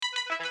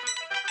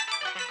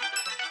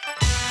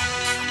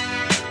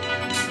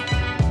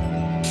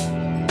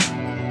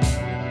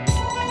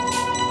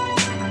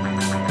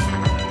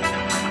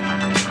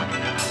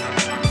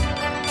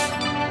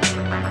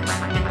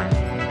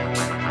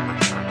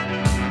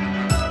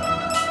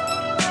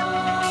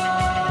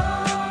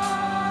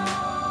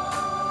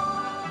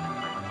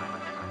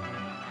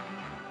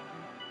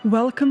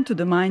Welcome to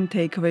the Mind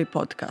Takeaway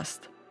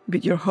podcast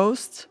with your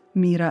hosts,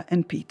 Mira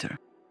and Peter.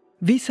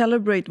 We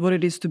celebrate what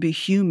it is to be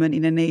human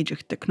in an age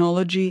of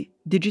technology,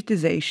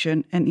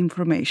 digitization, and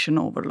information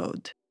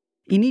overload.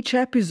 In each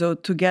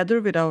episode,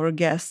 together with our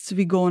guests,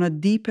 we go on a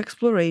deep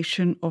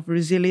exploration of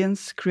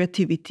resilience,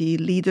 creativity,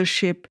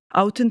 leadership,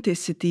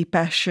 authenticity,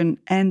 passion,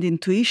 and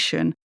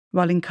intuition,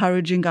 while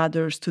encouraging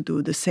others to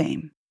do the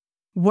same.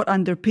 What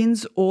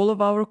underpins all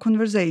of our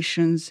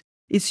conversations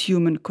is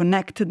human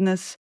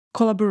connectedness,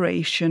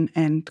 collaboration,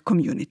 and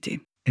community.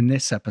 In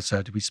this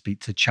episode, we speak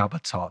to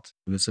Csaba Toth,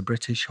 who is a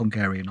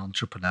British-Hungarian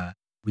entrepreneur,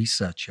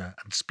 researcher,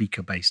 and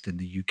speaker based in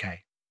the UK.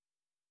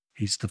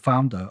 He's the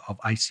founder of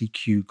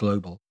ICQ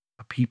Global,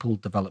 a people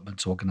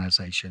development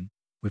organization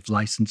with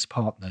licensed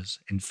partners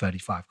in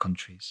 35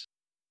 countries.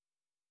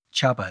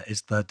 Csaba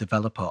is the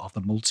developer of the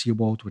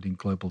multi-award-winning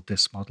Global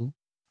Disc model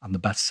and the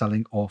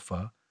best-selling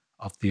author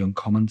of the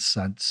Uncommon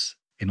Sense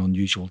in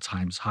Unusual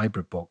Times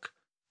hybrid book,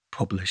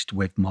 published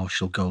with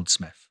Marshall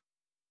Goldsmith.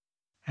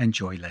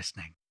 Enjoy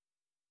listening.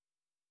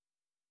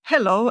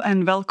 Hello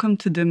and welcome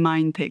to the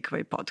Mind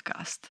Takeaway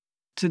podcast.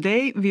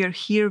 Today we are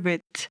here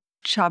with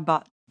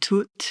Csaba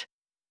Toth.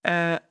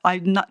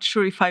 I'm not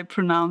sure if I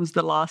pronounced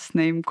the last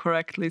name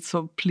correctly,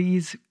 so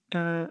please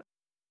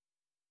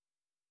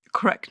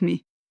correct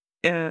me.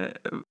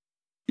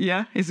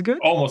 Yeah, is good?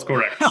 Almost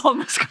correct.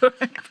 Almost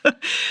correct.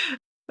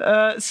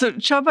 So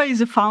Csaba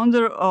is a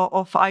founder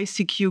of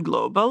ICQ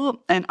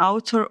Global and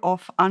author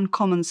of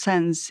Uncommon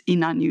Sense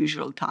in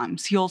Unusual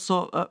Times. He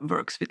also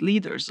works with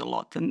leaders a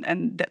lot,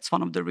 and that's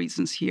one of the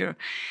reasons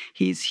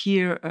he's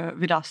here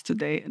with us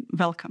today.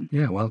 Welcome.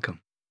 Yeah,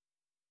 welcome.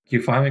 Thank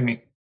you for having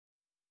me.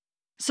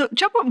 So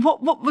Csaba,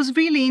 what was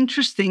really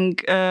interesting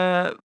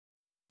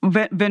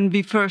when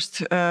we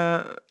first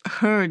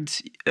heard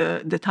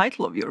the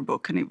title of your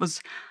book, and it was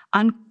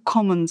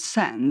Uncommon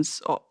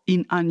Sense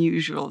in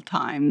Unusual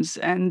Times,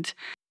 and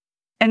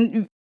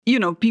you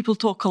know, people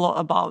talk a lot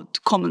about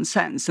common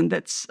sense, and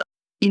that's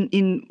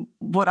in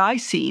what I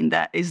see in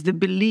that is the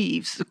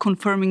beliefs, the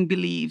confirming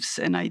beliefs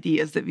and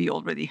ideas that we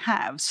already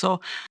have.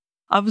 So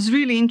I was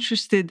really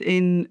interested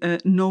in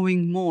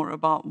knowing more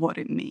about what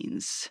it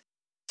means.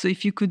 So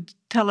if you could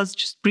tell us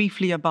just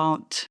briefly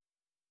about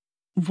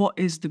what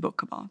is the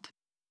book about?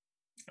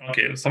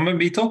 Okay, so when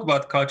we talk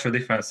about cultural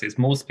differences,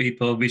 most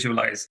people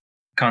visualize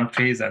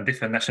countries and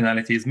different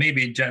nationalities,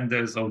 maybe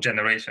genders or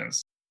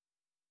generations.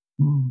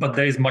 But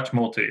there is much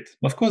more to it.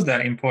 Of course,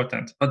 they're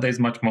important, but there's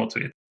much more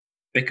to it.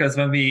 Because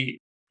when we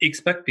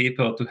expect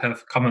people to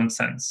have common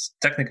sense,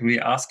 technically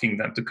we're asking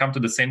them to come to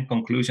the same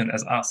conclusion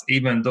as us,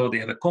 even though they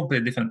have a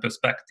completely different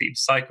perspective,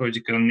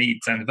 psychological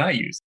needs and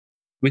values,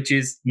 which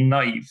is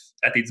naive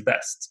at its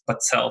best,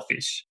 but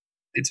selfish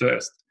at its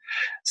worst.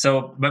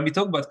 So when we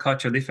talk about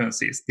cultural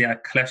differences, they are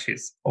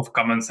clashes of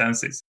common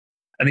senses.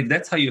 And if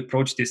that's how you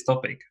approach this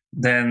topic,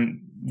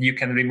 then you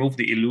can remove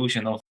the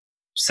illusion of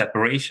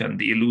separation,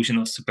 the illusion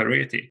of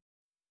superiority,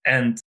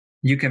 and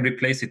you can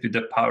replace it with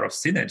the power of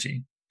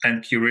synergy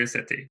and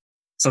curiosity.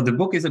 So the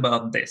book is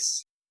about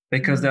this,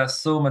 because there are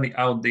so many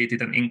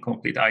outdated and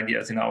incomplete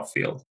ideas in our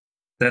field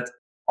that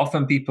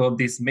often people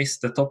dismiss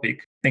the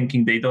topic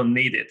thinking they don't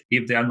need it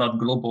if they are not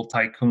global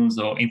tycoons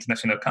or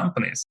international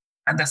companies.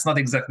 And that's not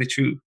exactly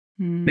true.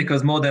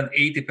 Because more than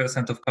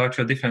 80% of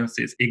cultural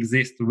differences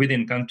exist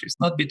within countries,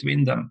 not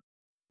between them.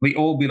 We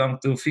all belong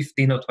to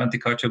 15 or 20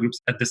 cultural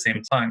groups at the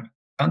same time.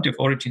 Country of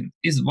origin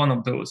is one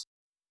of those.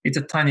 It's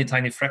a tiny,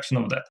 tiny fraction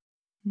of that.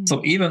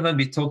 So even when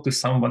we talk to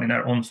someone in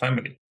our own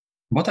family,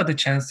 what are the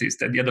chances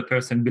that the other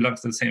person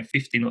belongs to the same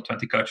 15 or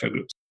 20 cultural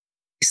groups?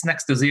 It's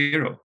next to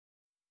zero.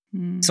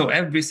 So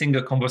every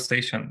single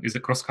conversation is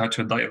a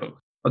cross-cultural dialogue,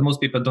 but most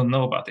people don't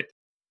know about it.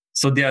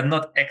 So they are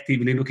not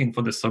actively looking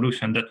for the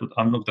solution that would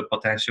unlock the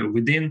potential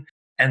within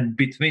and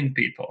between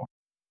people.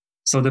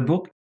 So the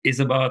book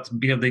is about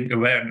building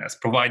awareness,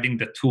 providing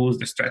the tools,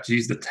 the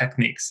strategies, the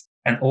techniques,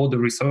 and all the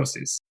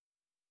resources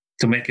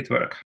to make it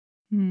work.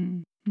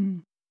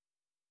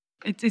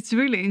 It's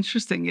really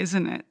interesting,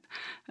 isn't it,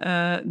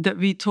 that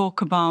we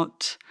talk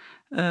about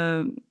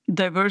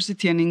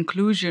diversity and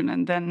inclusion,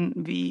 and then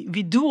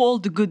we do all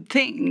the good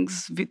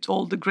things with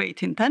all the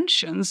great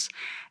intentions,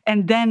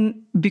 and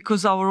then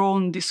because our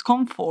own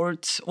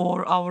discomfort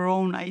or our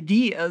own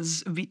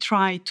ideas, we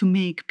try to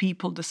make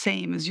people the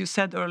same. As you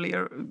said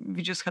earlier,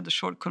 we just had a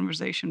short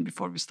conversation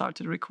before we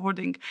started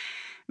recording.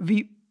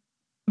 We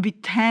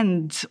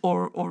tend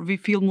or we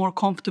feel more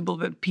comfortable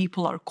when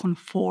people are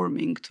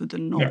conforming to the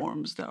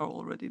norms that are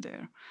already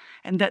there.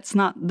 And that's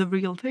not the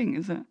real thing,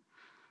 is it?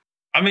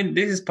 I mean,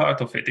 this is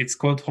part of it. It's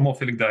called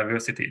homophilic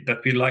diversity,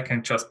 that we like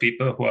and trust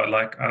people who are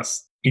like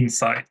us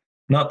inside,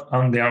 not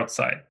on the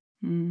outside.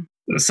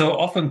 So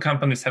often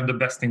companies have the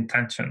best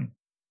intention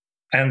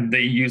and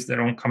they use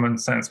their own common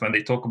sense when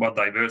they talk about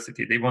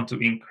diversity. They want to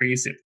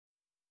increase it.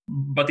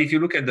 But if you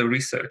look at the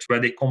research where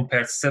they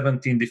compared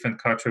 17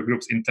 different cultural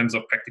groups in terms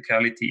of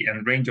practicality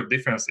and range of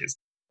differences,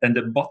 then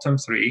the bottom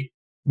three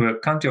were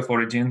country of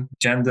origin,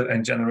 gender,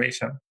 and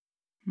generation.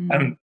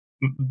 And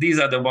these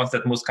are the ones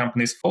that most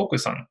companies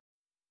focus on.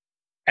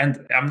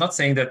 And I'm not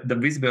saying that the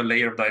visible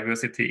layer of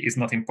diversity is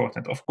not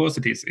important. Of course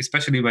it is,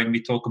 especially when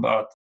we talk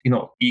about,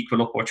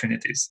 equal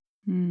opportunities.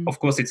 Of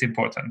course it's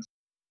important.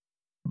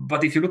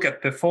 But if you look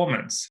at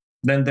performance,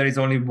 then there is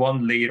only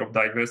one layer of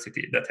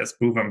diversity that has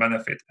proven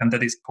benefit, and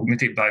that is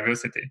cognitive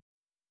diversity.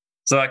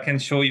 So I can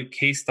show you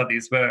case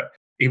studies where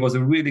it was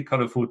a really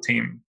colorful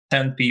team,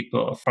 10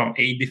 people from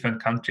 8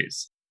 different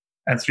countries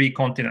and 3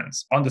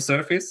 continents. On the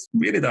surface,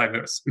 really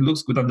diverse. It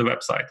looks good on the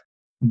website.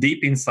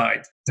 Deep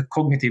inside, the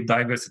cognitive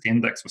diversity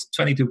index was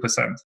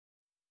 22%.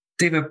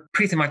 They were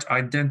pretty much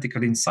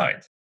identical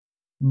inside.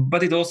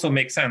 But it also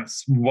makes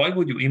sense. Why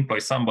would you employ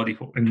somebody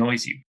who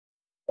annoys you?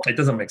 It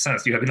doesn't make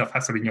sense. You have enough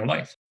hassle in your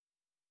life.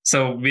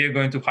 So we're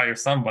going to hire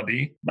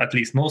somebody, at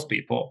least most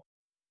people,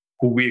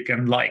 who we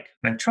can like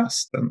and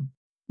trust. And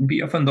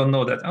we often don't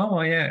know that,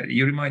 oh, yeah,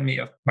 you remind me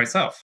of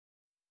myself.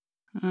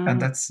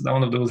 And that's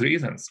one of those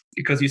reasons,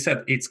 because you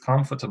said it's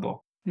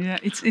comfortable. Yeah,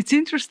 it's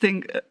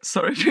interesting.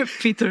 Sorry,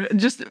 Peter,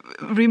 just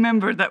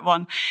remember that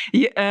one.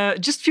 Yeah,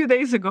 just a few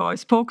days ago, I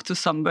spoke to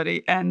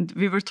somebody and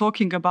we were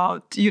talking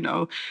about,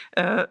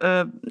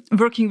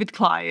 working with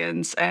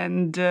clients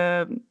and,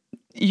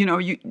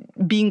 you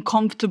being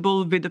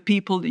comfortable with the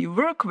people that you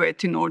work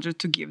with in order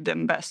to give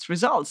them best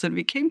results. And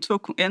we came to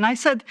and I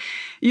said,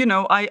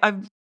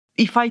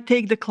 if I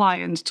take the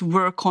client to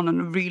work on a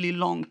really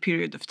long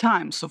period of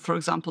time, so for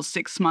example,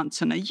 6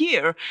 months and a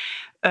year,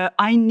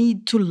 I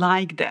need to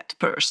like that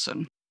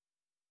person.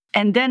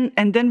 And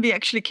then we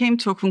actually came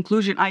to a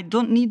conclusion. I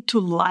don't need to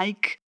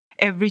like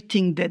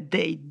everything that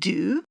they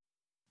do.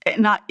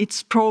 And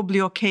it's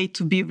probably okay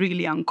to be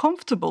really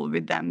uncomfortable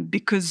with them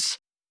because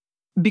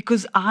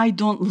I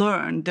don't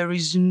learn. There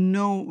is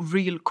no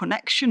real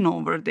connection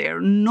over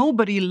there.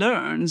 Nobody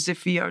learns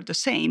if we are the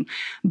same.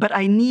 But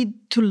I need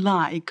to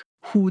like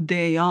who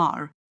they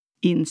are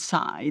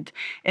inside.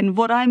 And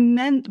what I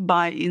meant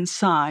by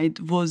inside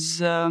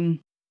was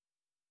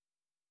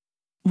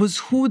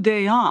who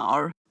they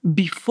are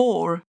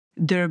before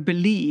their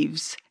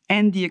beliefs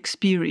and the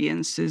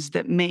experiences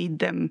that made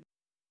them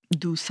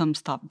do some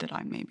stuff that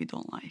I maybe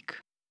don't like.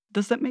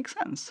 Does that make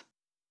sense?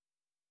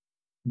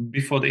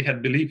 Before they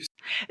had beliefs?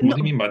 What do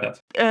you mean by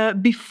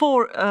that?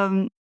 Before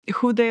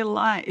who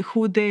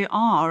they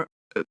are.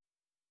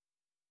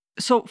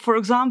 So, for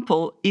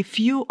example,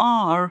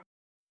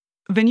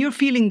 when you're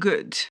feeling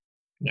good,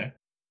 yeah,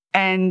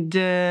 and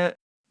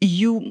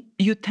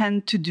you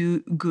tend to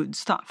do good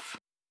stuff.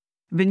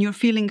 When you're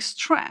feeling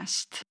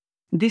stressed,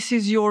 this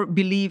is your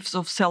beliefs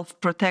of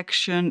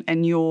self-protection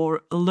and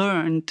your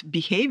learned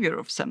behavior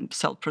of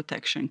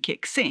self-protection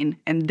kicks in,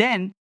 and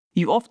then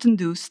you often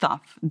do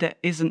stuff that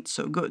isn't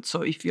so good.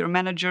 So if you're a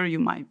manager, you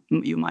might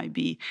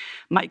be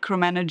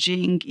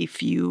micromanaging.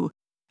 If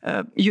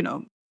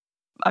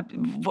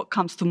what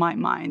comes to my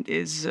mind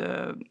is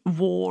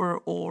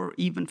war or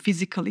even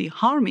physically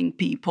harming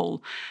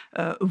people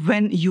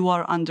when you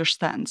are under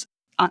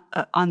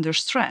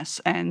stress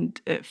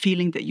and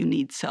feeling that you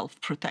need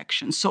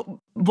self-protection. So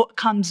what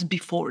comes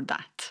before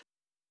that?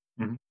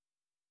 Mm-hmm.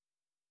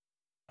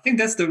 I think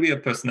that's the real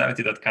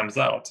personality that comes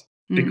out,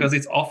 because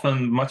it's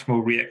often much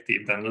more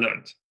reactive than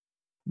learned,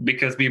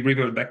 because we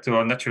revert back to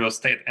our natural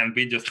state and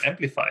we just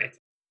amplify it.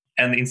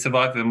 And in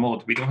survival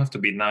mode, we don't have to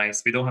be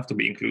nice, we don't have to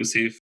be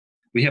inclusive,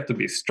 we have to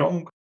be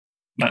strong,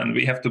 and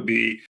we have to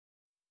be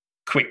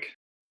quick,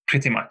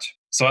 pretty much.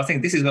 So I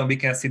think this is when we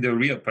can see the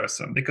real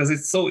person, because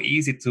it's so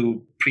easy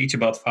to preach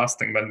about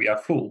fasting when we are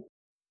full.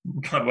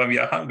 But when we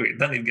are hungry,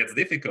 then it gets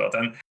difficult.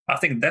 And I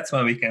think that's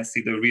when we can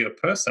see the real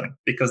person,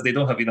 because they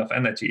don't have enough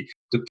energy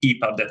to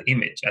keep up that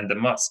image and the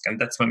mask. And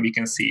that's when we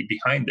can see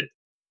behind it,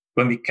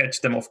 when we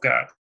catch them off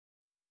guard,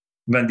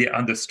 when they're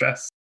under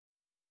stress.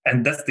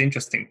 And that's the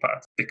interesting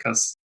part,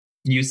 because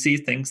you see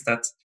things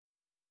that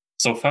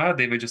so far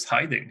they were just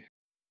hiding.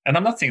 And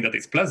I'm not saying that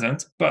it's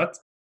pleasant, but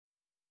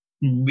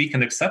we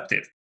can accept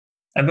it.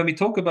 And when we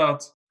talk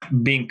about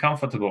being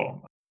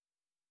comfortable,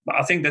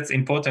 I think that's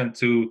important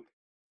to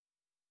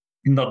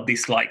not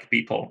dislike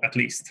people, at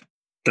least.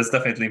 That's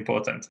definitely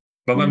important.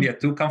 But when we are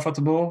too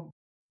comfortable,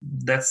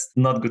 that's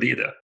not good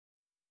either.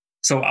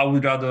 So I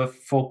would rather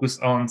focus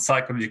on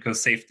psychological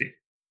safety.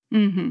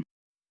 Mm-hmm.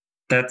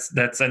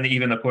 That's and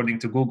even according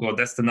to Google,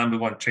 that's the number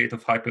one trait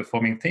of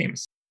high-performing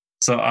teams.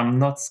 So I'm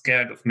not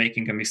scared of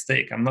making a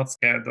mistake. I'm not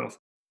scared of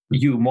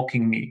you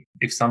mocking me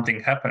if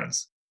something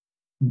happens.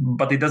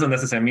 But it doesn't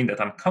necessarily mean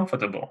that I'm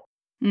comfortable.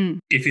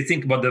 If you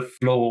think about the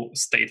flow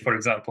state, for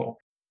example,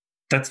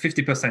 that's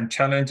 50%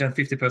 challenge and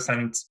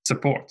 50%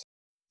 support.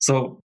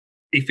 So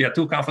if we are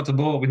too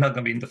comfortable, we're not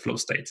going to be in the flow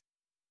state.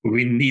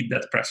 We need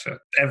that pressure.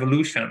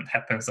 Evolution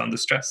happens under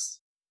stress.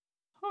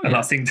 And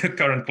I think the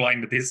current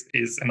climate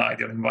is an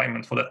ideal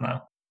environment for that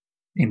now,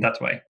 in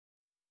that way.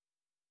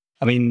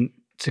 I mean,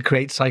 to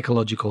create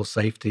psychological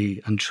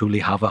safety and truly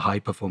have a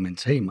high-performing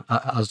team,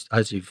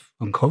 as you've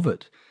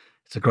uncovered,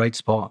 it's a great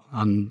spot.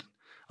 And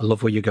I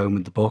love where you're going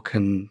with the book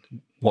and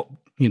what,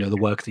 the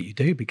work that you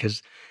do,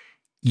 because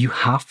you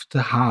have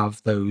to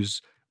have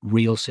those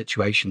real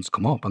situations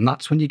come up. And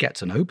that's when you get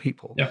to know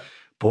people. Yeah.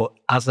 But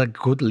as a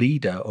good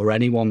leader or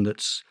anyone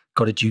that's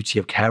got a duty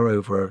of care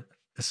over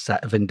a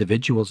set of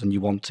individuals and you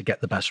want to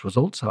get the best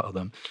results out of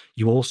them,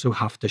 you also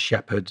have to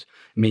shepherd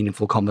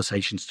meaningful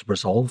conversations to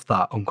resolve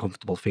that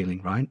uncomfortable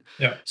feeling, right?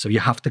 Yeah. So you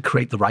have to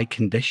create the right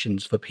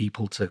conditions for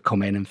people to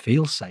come in and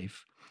feel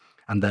safe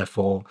and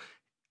therefore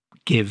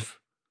give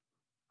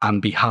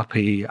and be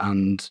happy.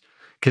 And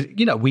because,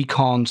 we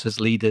can't as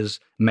leaders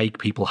make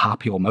people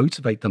happy or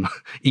motivate them,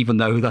 even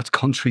though that's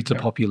contrary to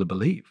popular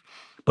belief.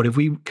 But if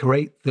we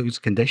create those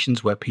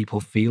conditions where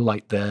people feel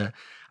like they're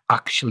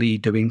actually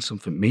doing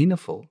something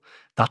meaningful,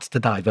 that's the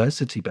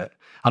diversity bit.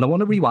 And I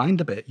want to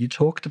rewind a bit. You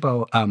talked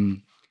about,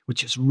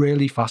 which is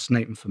really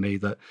fascinating for me,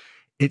 that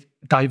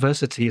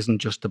diversity isn't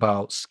just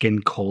about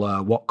skin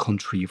color, what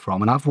country you're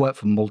from. And I've worked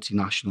for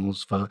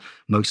multinationals for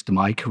most of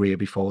my career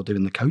before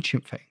doing the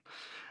coaching thing.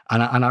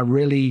 And I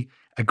really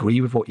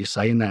agree with what you're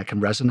saying there. I can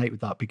resonate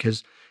with that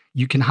because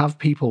you can have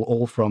people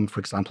all from, for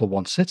example,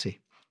 one city.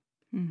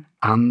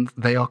 And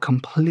they are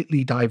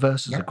completely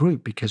diverse as a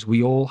group because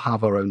we all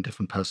have our own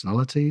different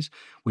personalities.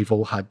 We've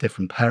all had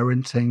different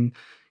parenting.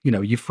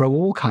 You throw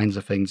all kinds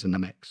of things in the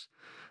mix.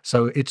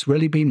 So it's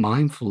really being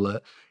mindful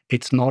that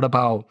it's not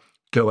about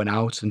going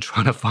out and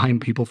trying to find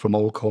people from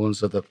all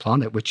corners of the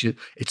planet, which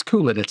it's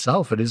cool in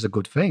itself. It is a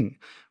good thing.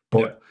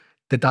 But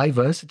the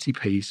diversity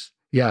piece,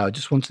 I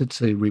just wanted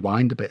to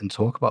rewind a bit and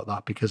talk about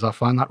that because I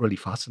find that really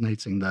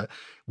fascinating that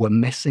we're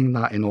missing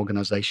that in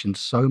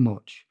organizations so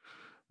much.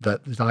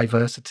 That the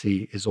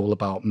diversity is all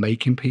about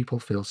making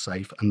people feel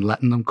safe and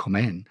letting them come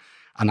in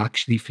and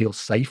actually feel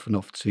safe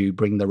enough to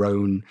bring their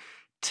own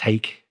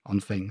take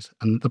on things.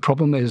 And the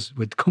problem is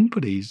with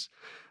companies,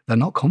 they're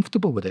not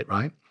comfortable with it,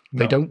 right? No.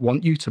 They don't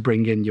want you to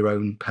bring in your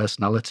own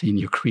personality and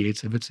your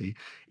creativity,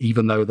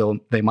 even though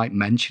they might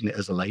mention it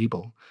as a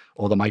label,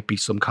 or there might be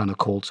some kind of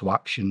call to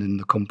action in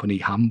the company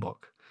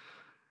handbook.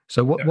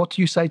 So what do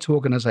you say to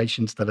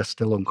organizations that are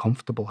still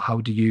uncomfortable?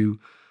 How do you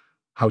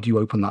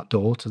open that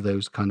door to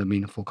those kind of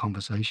meaningful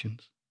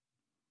conversations?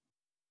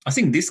 I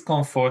think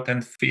discomfort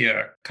and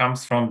fear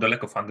comes from the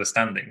lack of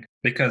understanding,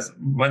 because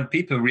when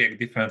people react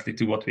differently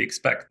to what we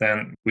expect,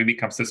 then we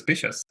become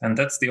suspicious. And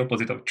that's the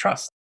opposite of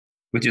trust,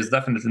 which is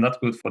definitely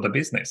not good for the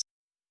business.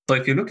 So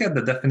if you look at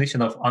the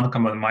definition of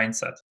uncommon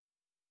mindset,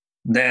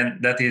 then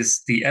that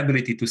is the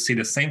ability to see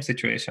the same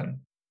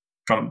situation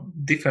from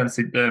different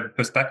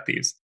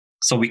perspectives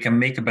so we can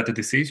make a better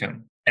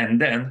decision.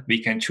 And then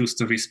we can choose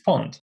to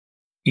respond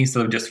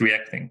instead of just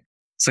reacting.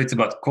 So it's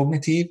about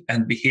cognitive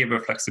and behavior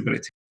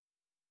flexibility.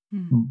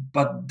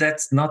 But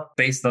that's not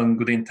based on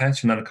good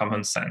intention and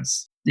common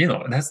sense.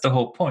 That's the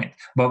whole point.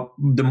 But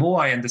the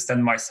more I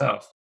understand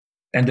myself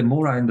and the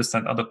more I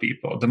understand other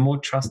people, the more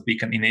trust we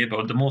can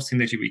enable, the more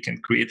synergy we can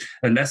create,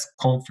 the less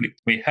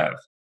conflict we have.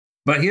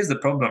 But here's the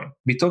problem.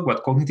 We talk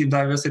about cognitive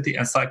diversity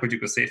and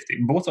psychological safety.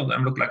 Both of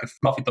them look like a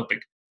fluffy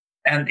topic,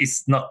 and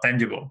it's not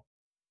tangible.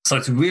 So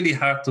it's really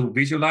hard to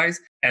visualize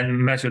and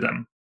measure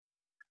them.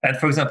 And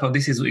for example,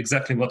 this is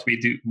exactly what we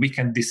do. We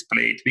can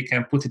display it, we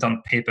can put it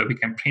on paper, we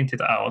can print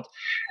it out,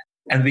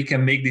 and we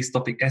can make this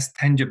topic as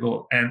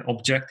tangible and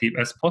objective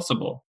as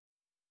possible.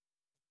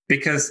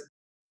 Because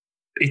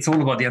it's all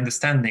about the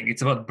understanding.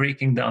 It's about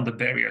breaking down the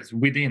barriers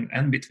within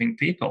and between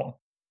people.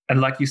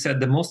 And like you said,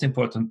 the most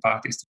important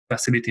part is to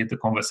facilitate the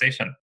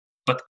conversation.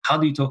 But how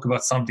do you talk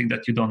about something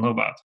that you don't know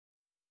about?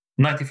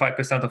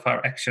 95% of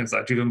our actions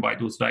are driven by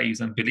those values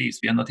and beliefs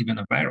we are not even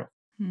aware of.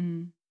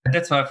 And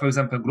that's why, for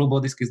example, Global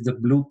Disc is the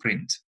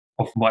blueprint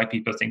of why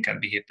people think and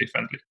behave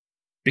differently.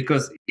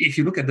 Because if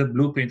you look at the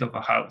blueprint of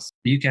a house,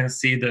 you can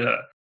see the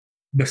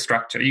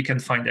structure, you can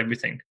find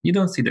everything. You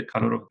don't see the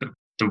color of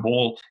the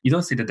wall, you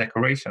don't see the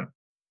decoration,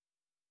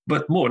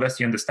 but more or less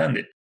you understand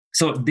it.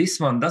 So this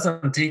one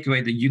doesn't take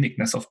away the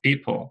uniqueness of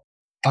people,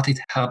 but it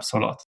helps a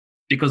lot.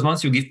 Because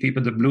once you give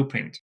people the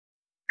blueprint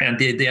and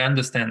they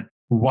understand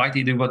why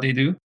they do what they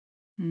do,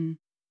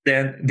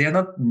 then they're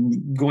not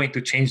going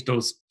to change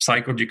those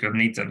psychological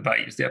needs and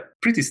values. They're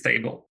pretty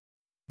stable.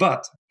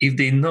 But if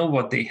they know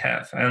what they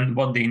have and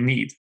what they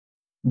need,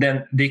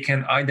 then they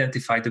can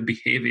identify the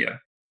behavior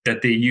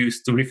that they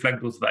use to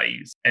reflect those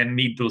values and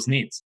meet those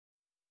needs.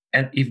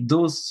 And if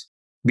those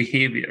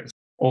behaviors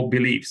or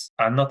beliefs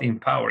are not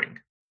empowering,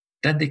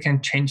 then they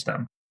can change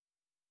them.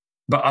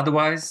 But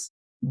otherwise,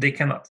 they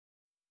cannot.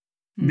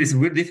 It's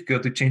really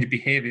difficult to change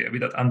behavior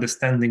without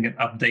understanding and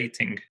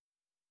updating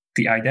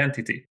the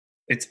identity.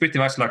 It's pretty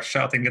much like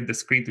shouting at the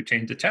screen to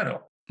change the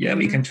channel. Yeah,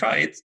 we can try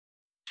it,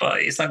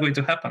 but it's not going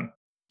to happen.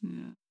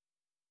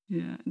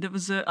 Yeah. There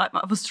was I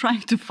was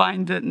trying to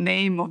find the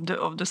name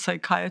of the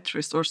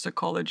psychiatrist or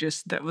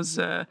psychologist that was.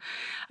 I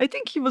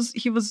think he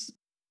was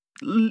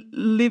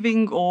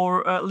living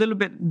or a little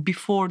bit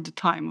before the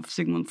time of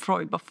Sigmund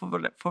Freud, but for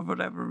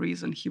whatever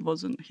reason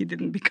he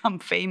didn't become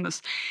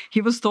famous.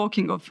 He was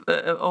talking of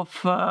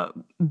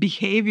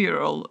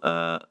behavioral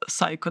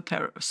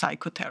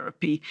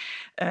psychotherapy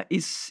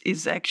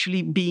is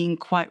actually being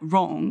quite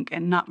wrong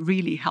and not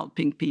really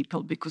helping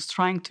people, because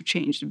trying to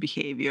change the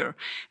behavior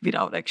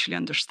without actually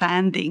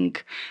understanding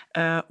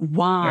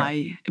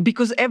why,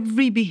 because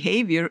every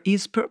behavior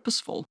is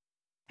purposeful.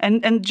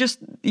 And just,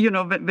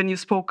 when you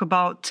spoke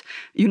about,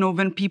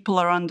 when people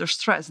are under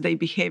stress, they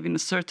behave in a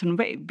certain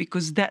way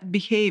because that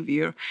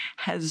behavior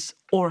has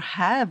or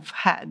have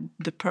had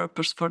the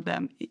purpose for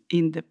them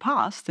in the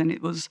past, and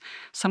it was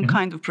some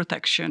kind of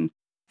protection.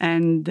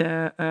 And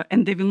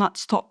they will not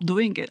stop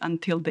doing it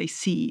until they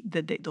see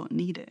that they don't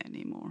need it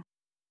anymore.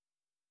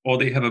 Or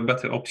they have a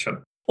better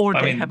option. Or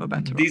they have a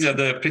better these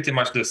option. are pretty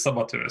much the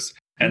saboteurs.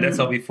 And that's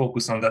how we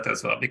focus on that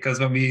as well. Because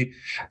when we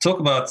talk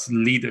about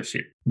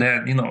leadership,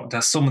 then,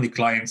 there's so many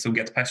clients who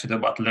get passionate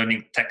about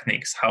learning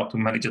techniques, how to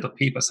manage other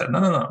people. Said,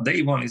 no.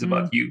 Day one is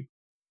about you.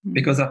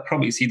 Because I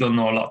promise you don't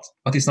know a lot,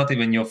 but it's not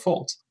even your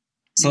fault.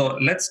 So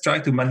let's try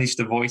to manage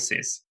the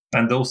voices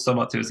and those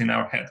saboteurs in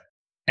our head.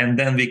 And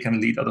then we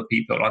can lead other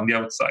people on the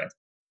outside,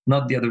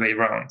 not the other way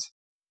around.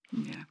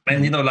 Yeah.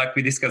 And, like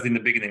we discussed in the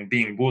beginning,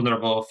 being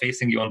vulnerable,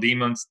 facing your own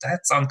demons,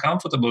 that's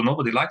uncomfortable.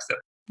 Nobody likes that.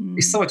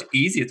 It's so much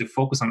easier to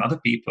focus on other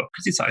people,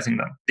 criticizing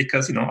them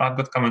because, I've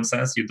got common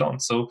sense, you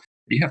don't. So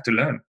you have to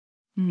learn.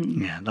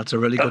 Yeah, that's a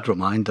really good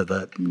reminder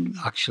that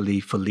actually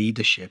for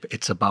leadership,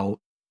 it's about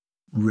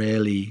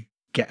really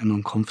getting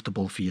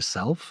uncomfortable for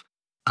yourself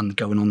and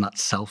going on that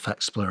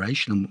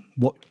self-exploration. And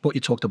what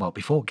you talked about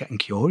before, getting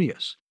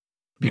curious.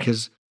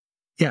 Because,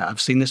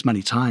 I've seen this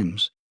many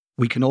times.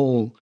 We can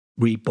all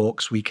read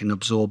books, we can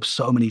absorb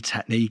so many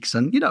techniques,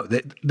 and,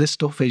 this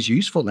stuff is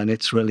useful and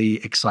it's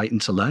really exciting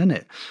to learn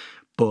it.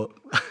 But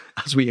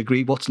as we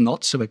agree, what's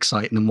not so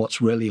exciting and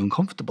what's really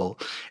uncomfortable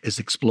is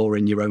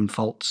exploring your own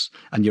faults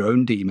and your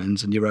own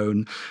demons and your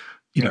own,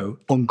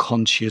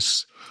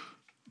 unconscious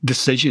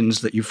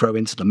decisions that you throw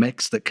into the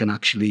mix that can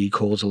actually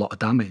cause a lot of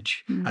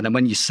damage. And then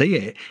when you see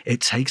it, it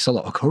takes a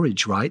lot of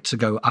courage, right? To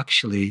go,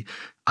 actually,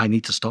 I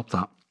need to stop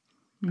that.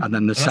 And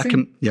then the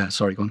second,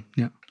 sorry, go on.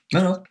 Yeah.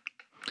 No,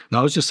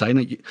 I was just saying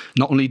that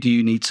not only do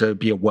you need to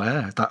be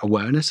aware, that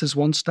awareness is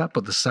one step,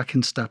 but the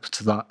second step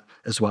to that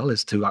as well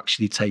is to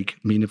actually take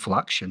meaningful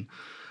action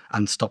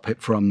and stop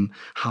it from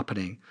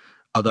happening.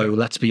 Although,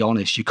 let's be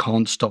honest, you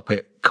can't stop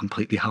it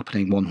completely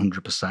happening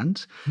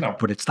 100%. No.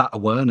 But it's that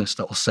awareness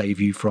that will save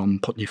you from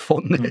putting your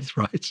foot in it,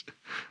 right?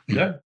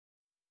 Yeah.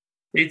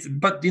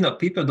 But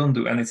people don't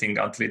do anything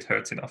until it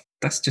hurts enough.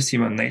 That's just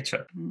human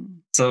nature.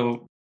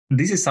 So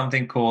this is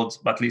something called,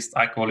 at least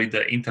I call it,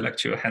 the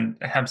intellectual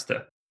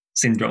hamster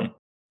syndrome.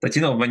 That,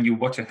 when you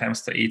watch a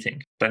hamster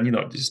eating, then,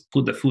 just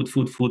put the food,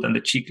 and the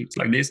cheek looks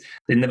like this,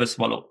 they never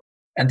swallow.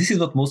 And this is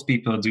what most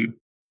people do.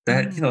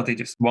 That, they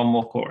just one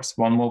more course,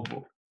 one more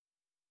book.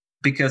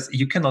 Because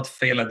you cannot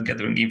fail at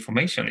gathering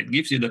information. It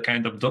gives you the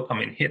kind of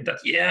dopamine hit that,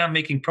 I'm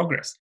making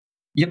progress.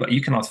 Yeah, but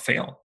you cannot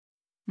fail.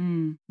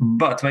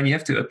 But when you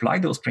have to apply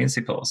those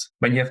principles,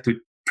 when you have to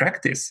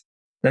practice,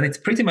 then it's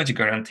pretty much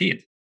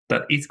guaranteed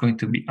that it's going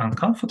to be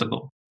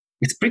uncomfortable.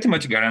 It's pretty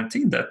much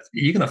guaranteed that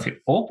you're going to feel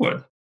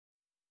awkward.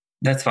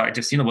 That's why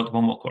just,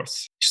 one more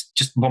course,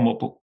 just one more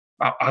book.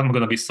 I'm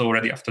going to be so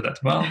ready after that.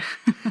 Well,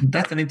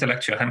 that's an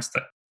intellectual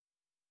hamster.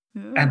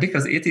 Yeah. And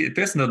because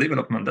personal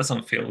development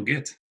doesn't feel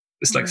good.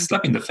 It's like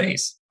slap in the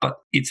face, but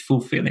it's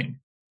fulfilling.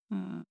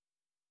 And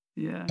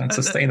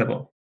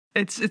sustainable.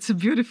 It's a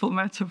beautiful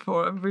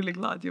metaphor. I'm really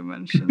glad you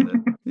mentioned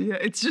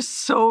it. It's just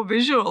so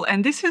visual,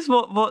 and this is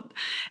what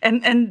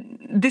and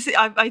this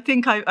I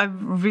think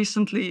I've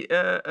recently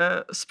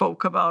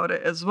spoke about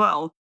it as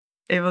well.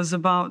 It was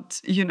about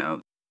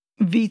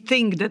we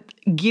think that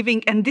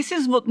giving, and this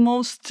is what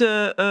most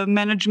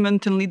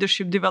management and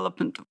leadership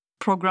development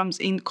programs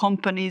in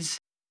companies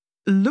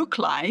look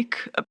like.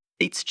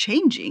 It's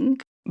changing,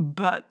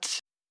 but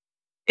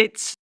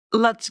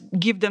let's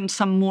give them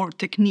some more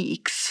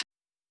techniques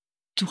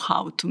to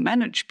how to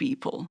manage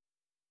people,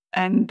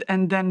 and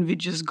then we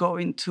just go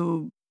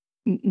into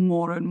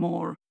more and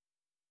more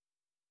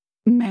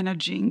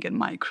managing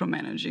and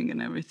micromanaging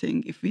and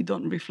everything if we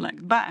don't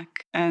reflect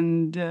back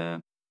and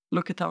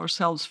look at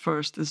ourselves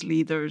first as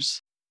leaders.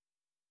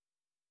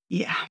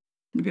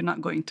 We're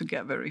not going to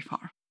get very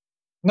far.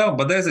 No,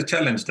 but there's a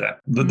challenge there.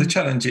 The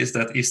challenge is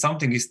that if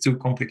something is too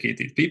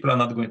complicated, people are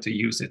not going to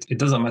use it. It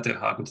doesn't matter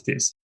how good it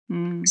is.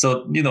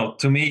 So,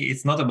 to me,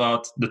 it's not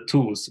about the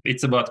tools.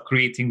 It's about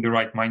creating the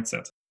right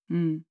mindset.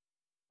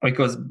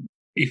 Because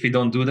if we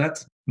don't do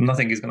that,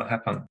 nothing is going to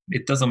happen.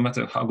 It doesn't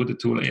matter how good the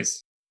tool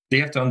is. They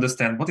have to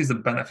understand what is the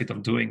benefit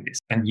of doing this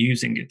and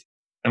using it.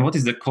 And what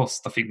is the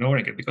cost of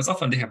ignoring it? Because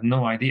often they have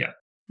no idea.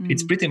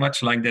 It's pretty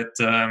much like that,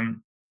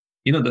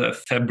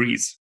 the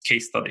Febreze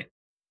case study.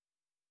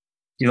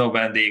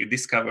 When they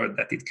discovered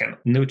that it can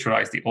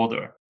neutralize the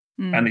odor.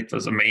 And it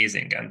was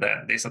amazing. And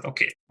then they said,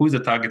 okay, who's the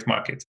target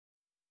market?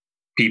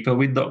 People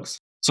with dogs.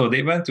 So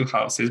they went to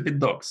houses with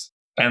dogs.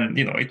 And,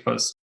 it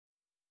was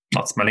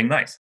not smelling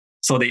nice.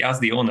 So they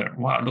asked the owner,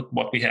 wow, look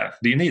what we have.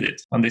 Do you need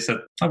it? And they said,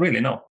 oh, really,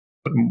 no.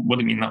 But what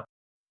do you mean no?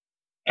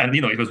 And,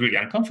 it was really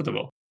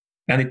uncomfortable.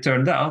 And it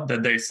turned out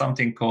that there is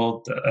something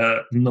called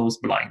nose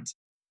blind.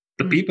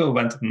 The people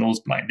went nose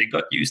blind. They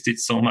got used to it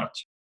so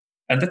much.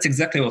 And that's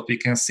exactly what we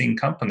can see in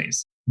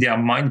companies. They are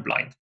mind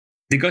blind.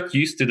 They got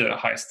used to the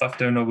high staff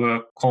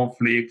turnover,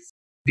 conflicts,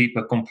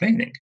 people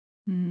complaining.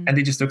 And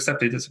they just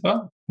accept it as,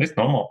 well, it's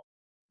normal.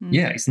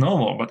 Yeah, it's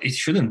normal, but it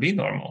shouldn't be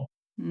normal.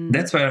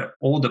 That's where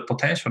all the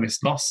potential is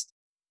lost.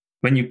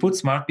 When you put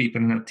smart people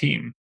in a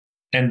team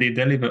and they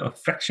deliver a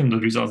fraction of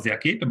the results they are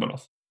capable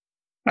of,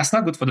 that's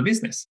not good for the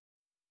business.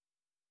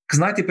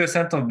 Because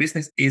 90% of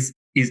business is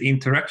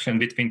interaction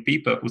between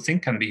people who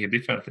think and behave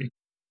differently.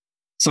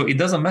 So it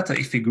doesn't matter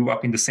if we grew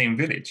up in the same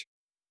village.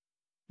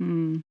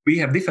 We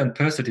have different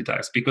personality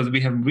types because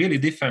we have really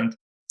different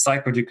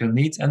psychological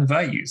needs and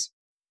values.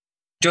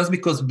 Just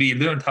because we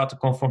learned how to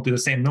conform to the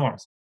same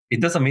norms, it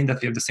doesn't mean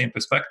that we have the same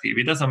perspective.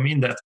 It doesn't mean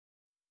that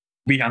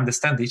we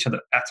understand each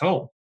other at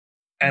all.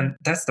 And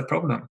that's the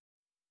problem.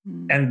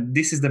 And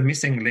this is the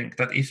missing link,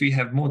 that if we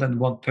have more than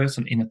one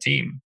person in a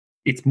team,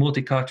 it's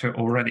multicultural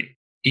already,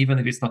 even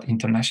if it's not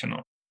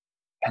international.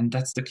 And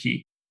that's the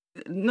key.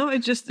 No,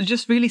 it's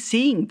just really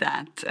seeing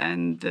that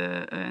and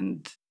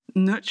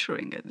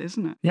nurturing it,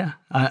 isn't it? Yeah,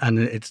 and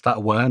it's that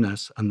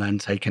awareness and then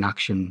taking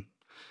action.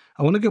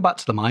 I want to go back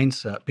to the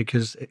mindset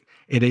because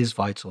it is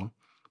vital.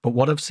 But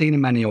what I've seen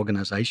in many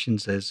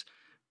organizations is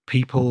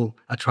people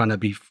are trying to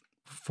be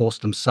force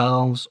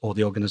themselves, or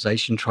the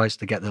organization tries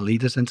to get their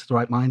leaders into the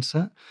right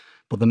mindset.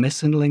 But the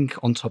missing link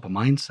on top of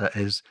mindset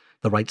is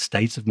the right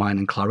state of mind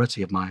and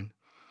clarity of mind.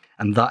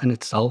 And that in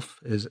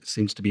itself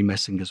seems to be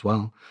missing as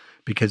well,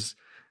 because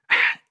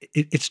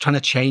it's trying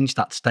to change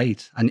that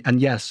state. And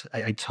yes,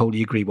 I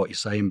totally agree what you're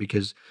saying,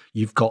 because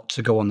you've got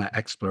to go on that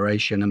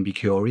exploration and be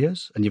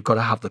curious, and you've got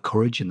to have the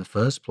courage in the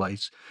first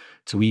place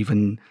to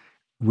even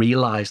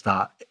realize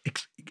that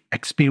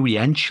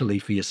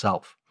experientially for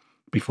yourself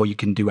before you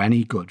can do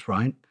any good,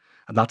 right?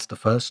 And that's the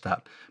first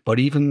step. But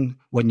even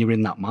when you're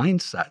in that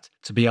mindset,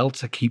 to be able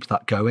to keep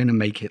that going and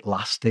make it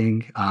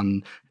lasting,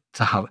 and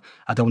to have,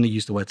 I don't want to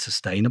use the word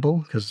sustainable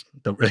because I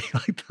don't really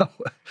like that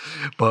word,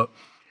 but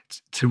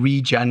to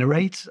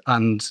regenerate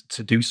and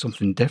to do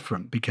something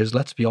different. Because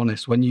let's be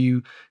honest, when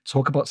you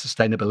talk about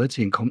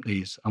sustainability in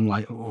companies, I'm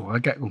like, oh, I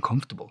get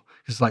uncomfortable.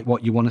 It's like,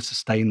 what, you want to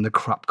sustain the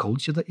crap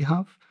culture that you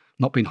have?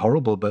 Not being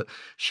horrible, but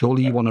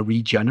surely you want to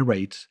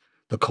regenerate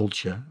the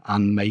culture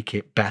and make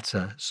it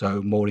better,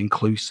 so more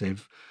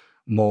inclusive,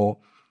 more,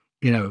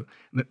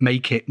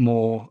 make it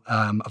more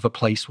of a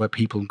place where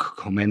people can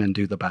come in and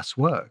do the best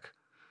work.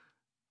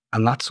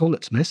 And that's all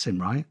it's missing,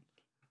 right?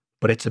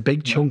 But it's a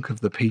big chunk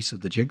of the piece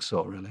of the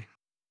jigsaw, really.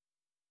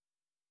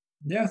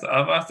 Yes,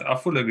 I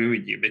fully agree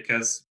with you,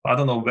 because I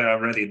don't know where I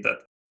read it that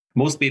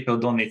most people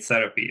don't need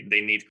therapy,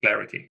 they need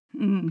clarity.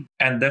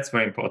 And that's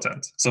very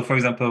important. So, for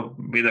example,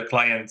 with the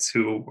clients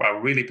who are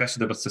really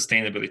passionate about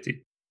sustainability,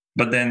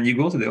 but then you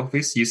go to the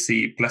office, you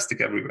see plastic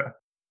everywhere.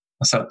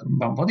 I said,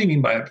 well, what do you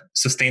mean by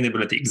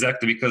sustainability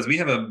exactly? Because we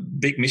have a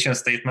big mission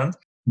statement,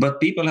 but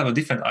people have a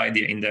different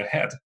idea in their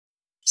head.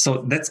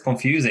 So that's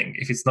confusing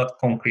if it's not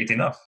concrete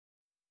enough.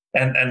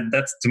 And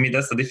that's, to me,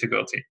 that's the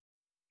difficulty.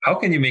 How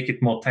can you make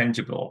it more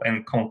tangible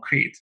and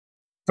concrete?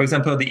 For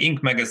example, the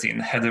Inc. magazine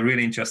had a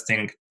really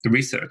interesting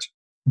research.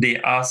 They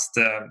asked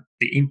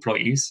the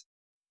employees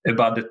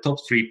about the top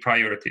 3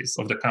 priorities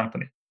of the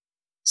company.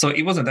 So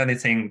it wasn't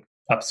anything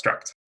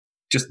abstract,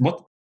 just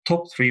what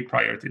top 3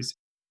 priorities.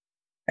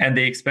 And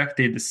they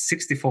expected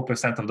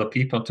 64% of the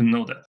people to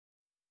know that.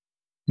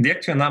 The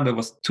actual number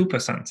was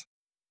 2%.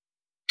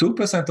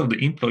 2% of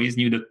the employees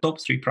knew the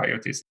top 3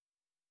 priorities.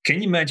 Can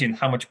you imagine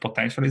how much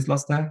potential is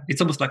lost there?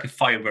 It's almost like a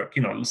firework,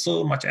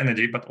 so much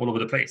energy, but all over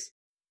the place.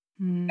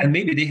 And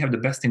maybe they have the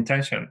best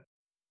intention.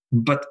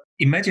 But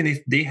imagine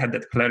if they had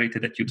that clarity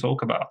that you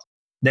talk about,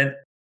 then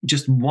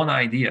just one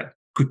idea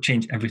could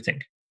change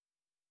everything.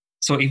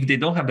 So if they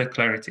don't have that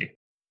clarity,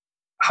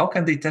 how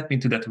can they tap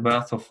into that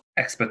wealth of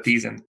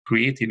expertise and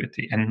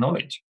creativity and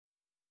knowledge?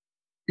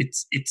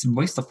 It's a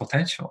waste of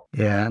potential.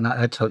 Yeah, and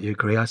I totally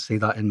agree. I see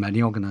that in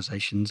many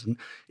organizations, and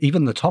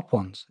even the top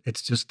ones.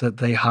 It's just that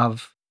they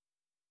have,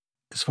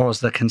 as far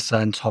as they're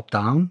concerned, top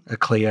down, a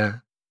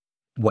clear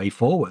way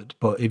forward.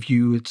 But if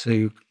you were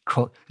to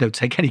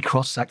take any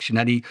cross section,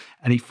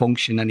 any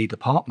function, any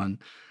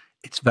department,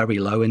 it's very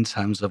low in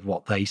terms of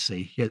what they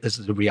see. Yeah, there's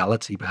a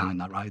reality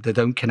behind that, right? They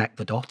don't connect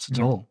the dots at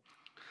all.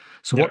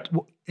 So what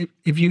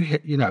if you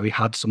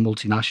had some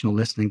multinational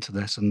listening to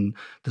this, and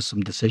there's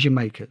some decision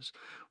makers,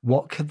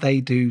 what could they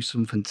do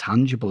something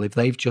tangible if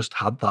they've just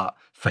had that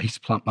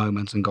faceplant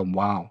moment and gone,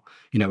 wow,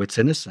 it's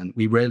innocent.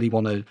 We really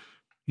want to,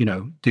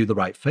 do the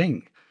right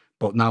thing.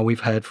 But now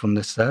we've heard from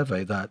this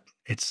survey that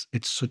it's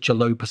such a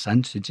low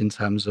percentage in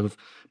terms of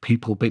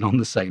people being on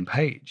the same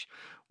page.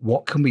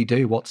 What can we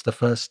do? What's the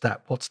first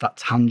step? What's that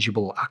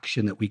tangible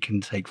action that we can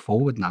take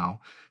forward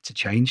now to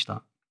change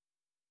that?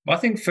 I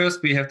think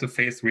first we have to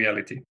face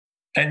reality.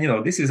 And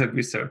this is a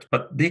research,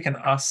 but they can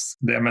ask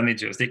their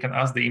managers, they can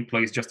ask the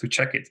employees just to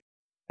check it.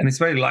 And it's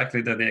very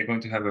likely that they're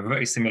going to have a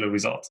very similar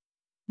result.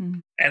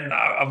 And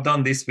I've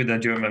done this with a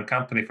German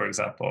company, for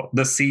example.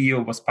 The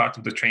CEO was part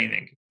of the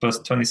training, plus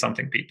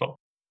 20-something people.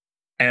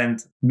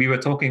 And we were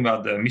talking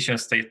about the mission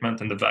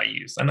statement and the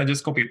values. And I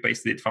just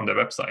copy-pasted it from the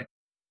website.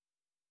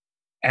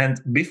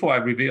 And before I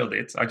revealed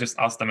it, I just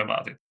asked them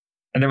about it.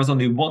 And there was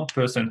only one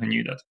person who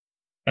knew that.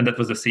 And that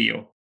was the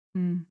CEO.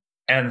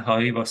 And how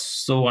he was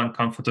so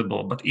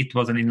uncomfortable, but it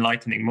was an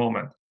enlightening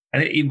moment.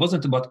 And it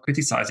wasn't about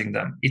criticizing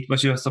them. It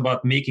was just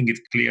about making it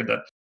clear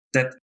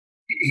that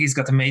he's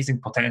got amazing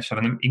potential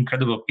and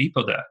incredible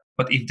people there.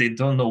 But if they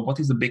don't know what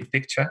is the big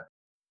picture,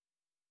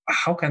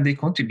 how can they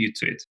contribute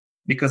to it?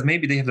 Because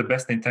maybe they have the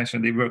best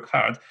intention, they work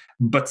hard,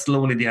 but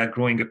slowly they are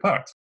growing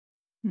apart.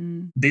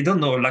 They don't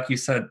know, like you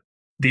said,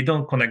 they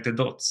don't connect the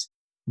dots.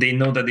 They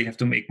know that they have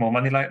to make more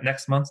money like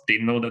next month. They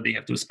know that they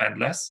have to spend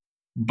less.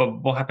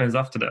 But what happens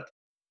after that?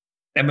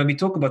 And when we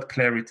talk about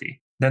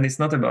clarity, then it's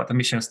not about a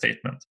mission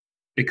statement.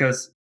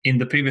 Because in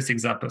the previous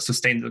example,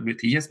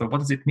 sustainability, yes, but what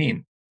does it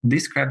mean?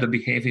 Describe the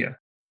behavior.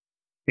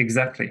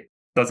 Exactly.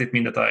 Does it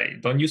mean that I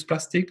don't use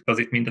plastic? Does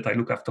it mean that I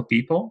look after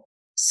people?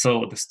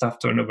 So the staff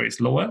turnover is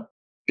lower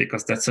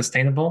because that's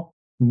sustainable?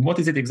 What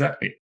is it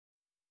exactly?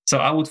 So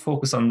I would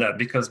focus on that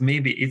because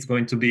maybe it's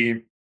going to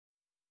be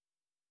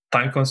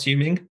time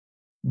consuming,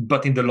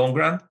 but in the long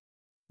run,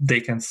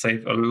 they can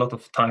save a lot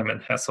of time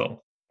and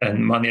hassle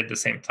and money at the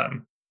same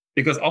time.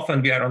 Because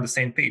often we are on the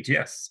same page,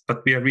 yes,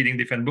 but we are reading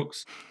different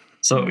books.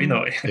 So,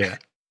 Yeah.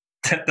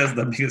 that's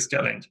the biggest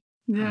challenge.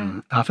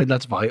 Yeah. I think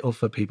that's vital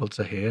for people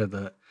to hear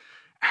that.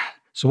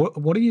 So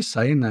what are you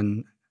saying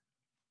then,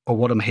 or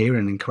what I'm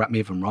hearing, and correct me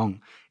if I'm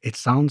wrong, it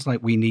sounds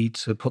like we need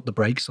to put the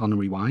brakes on and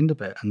rewind a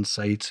bit and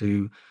say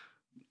to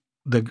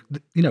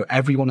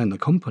everyone in the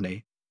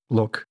company,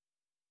 look,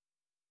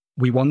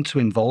 we want to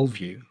involve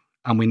you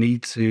and we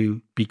need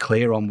to be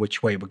clear on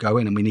which way we're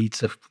going and we need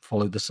to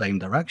follow the same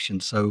direction.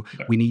 So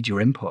we need your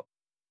input.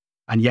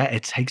 And yet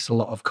it takes a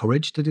lot of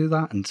courage to do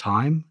that and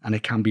time, and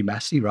it can be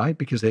messy, right?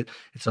 Because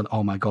it's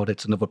oh my God,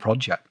 it's another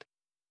project.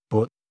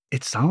 But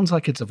it sounds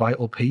like it's a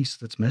vital piece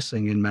that's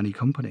missing in many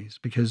companies,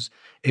 because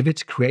if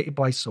it's created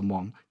by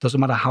someone, doesn't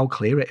matter how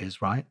clear it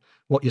is, right?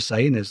 What you're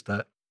saying is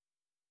that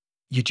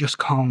you just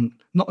can't,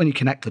 not only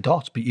connect the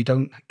dots, but you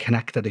don't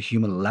connect at a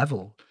human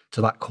level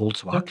to that call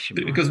to action.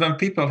 Right? Because when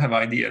people have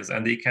ideas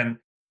and they can,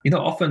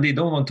 often they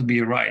don't want to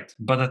be right,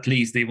 but at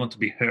least they want to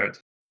be heard.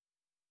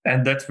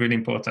 And that's really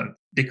important,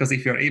 because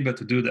if you're able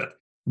to do that,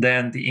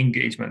 then the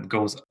engagement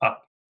goes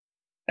up.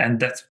 And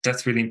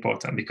that's really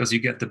important because you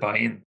get the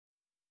buy-in.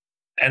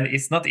 And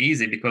it's not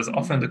easy because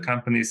often the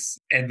companies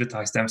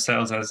advertise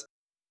themselves as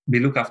we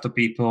look after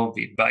people,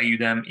 we value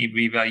them,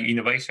 we value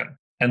innovation.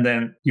 And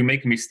then you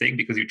make a mistake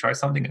because you try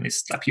something and it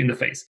slaps you in the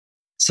face.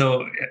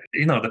 So,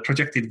 the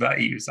projected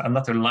values are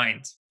not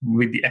aligned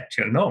with the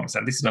actual norms.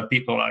 And this is when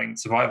people are in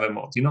survival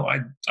mode.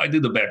 I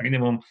do the bare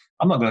minimum.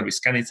 I'm not going to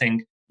risk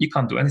anything. You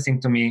can't do anything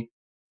to me.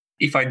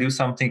 If I do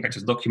something, I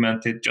just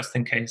document it just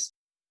in case.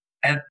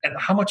 And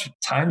how much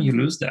time you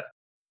lose there,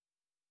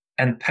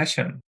 and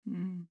passion.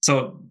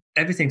 So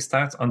everything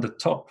starts on the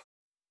top.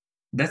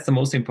 That's the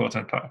most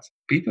important part.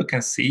 People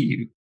can see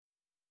you.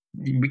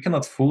 We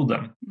cannot fool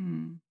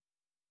them.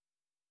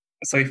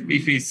 So if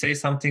we say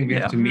something, we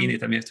have to mean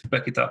it, and we have to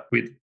back it up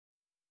with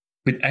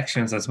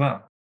actions as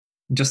well.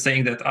 Just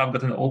saying that I've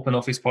got an open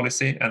office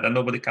policy and then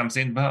nobody comes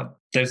in, well,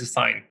 there's a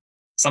sign.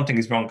 Something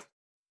is wrong.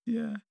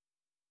 Yeah.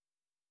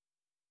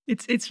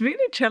 It's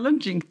really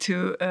challenging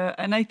to,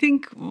 and I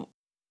think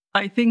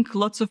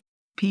lots of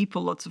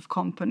people, lots of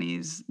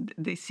companies,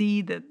 they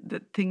see that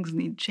things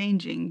need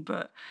changing,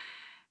 but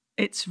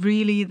it's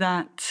really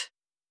that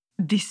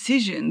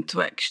decision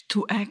to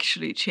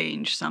actually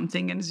change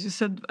something. And as you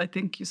said, I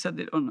think you said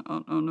it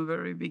on the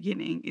very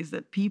beginning, is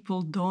that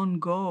people don't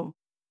go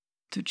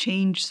to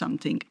change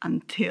something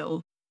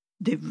until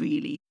they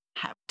really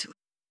have to.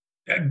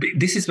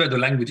 This is where the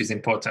language is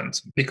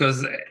important,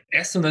 because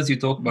as soon as you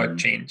talk about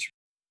change,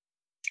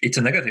 it's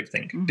a negative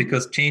thing,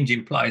 because change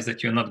implies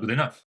that you're not good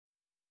enough.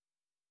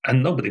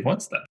 And nobody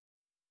wants that.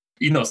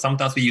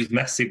 Sometimes we use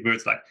massive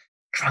words like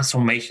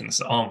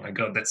transformations. Oh my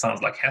God, that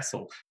sounds like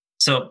hassle.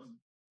 So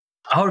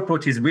our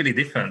approach is really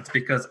different,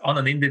 because on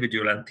an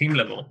individual and team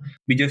level,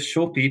 we just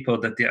show people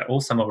that they are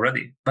awesome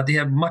already, but they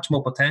have much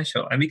more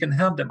potential, and we can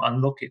help them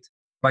unlock it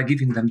by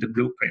giving them the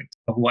blueprint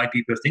of why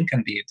people think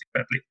and behave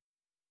differently.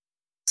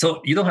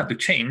 So you don't have to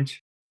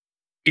change.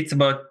 It's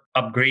about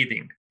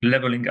upgrading,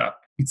 leveling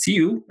up. It's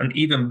you, an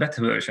even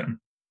better version,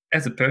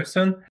 as a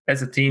person,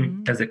 as a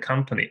team, as a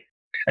company.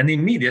 And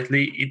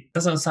immediately, it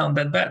doesn't sound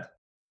that bad.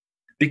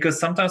 Because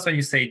sometimes when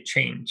you say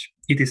change,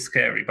 it is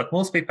scary. But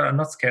most people are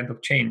not scared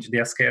of change. They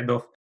are scared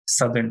of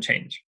sudden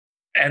change.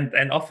 And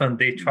often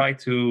they try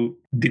to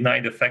deny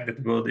the fact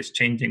that the world is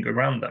changing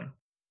around them.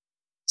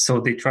 So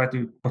they try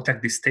to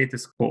protect the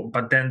status quo.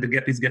 But then the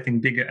gap is getting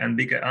bigger and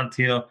bigger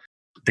until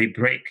they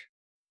break.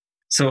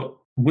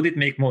 So would it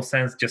make more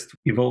sense just to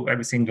evolve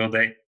every single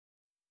day?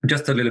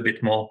 Just a little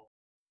bit more?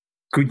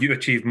 Could you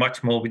achieve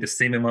much more with the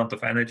same amount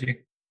of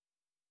energy?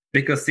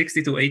 Because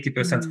 60 to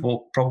 80% of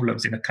all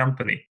problems in a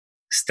company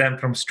stem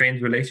from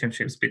strained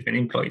relationships between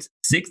employees.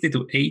 60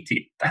 to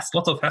 80, that's a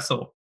lot of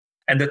hassle.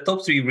 And the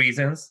top three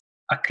reasons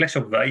are clash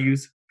of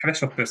values,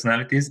 clash of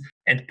personalities,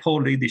 and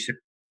poor leadership.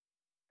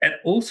 And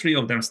all three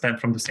of them stem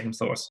from the same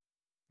source: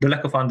 the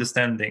lack of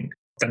understanding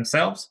of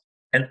themselves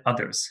and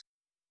others.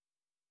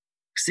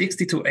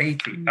 60 to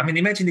 80. I mean,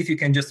 imagine if you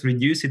can just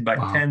reduce it by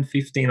 10,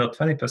 15, or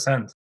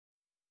 20%.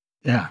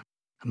 Yeah.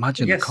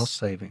 Imagine the cost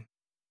saving.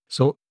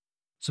 So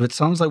So it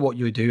sounds like what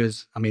you do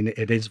is, I mean,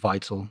 it is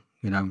vital,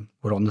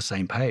 we're on the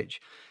same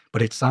page.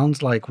 But it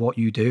sounds like what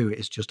you do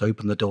is just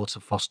open the door to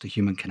foster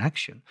human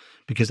connection.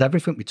 Because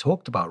everything we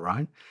talked about,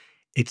 right?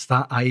 It's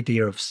that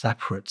idea of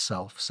separate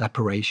self,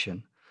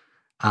 separation.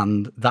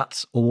 And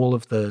that's all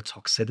of the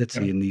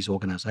toxicity in these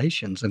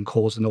organizations and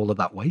causing all of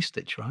that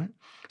wastage, right?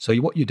 So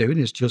what you're doing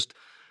is just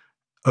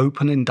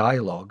opening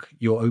dialogue.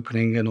 You're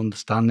opening an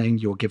understanding,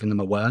 you're giving them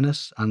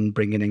awareness and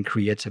bringing in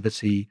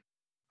creativity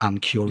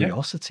and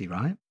curiosity,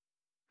 right?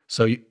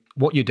 So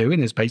what you're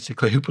doing is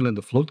basically opening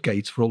the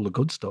floodgates for all the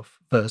good stuff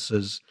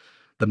versus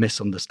the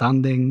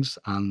misunderstandings.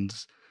 And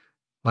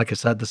like I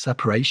said, the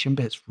separation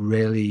bit's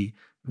really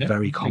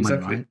very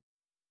common, right?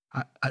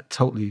 I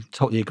totally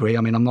agree.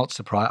 I mean, I'm not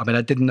surprised. I mean,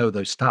 I didn't know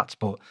those stats,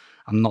 but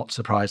I'm not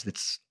surprised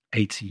it's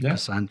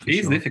 80% for It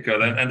is sure.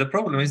 difficult. And the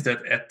problem is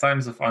that at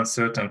times of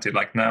uncertainty,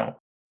 like now,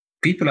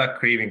 people are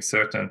craving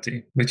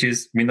certainty, which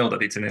is, we know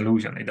that it's an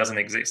illusion. It doesn't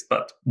exist,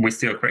 but we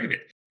still crave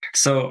it.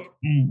 So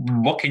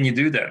what can you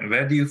do then?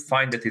 Where do you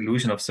find that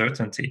illusion of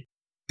certainty?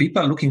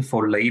 People are looking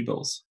for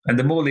labels. And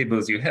the more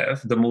labels you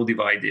have, the more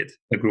divided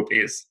a group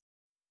is.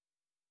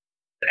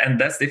 And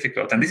that's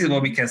difficult. And this is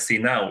what we can see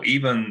now,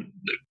 even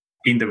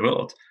in the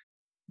world,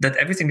 that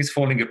everything is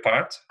falling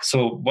apart.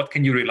 So what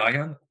can you rely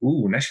on?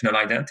 National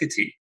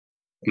identity.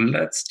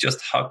 Let's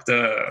just hug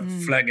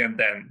the flag, and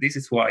then this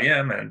is who I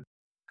am, and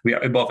we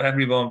are above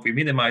everyone. We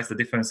minimize the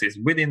differences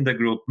within the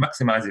group,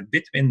 maximize it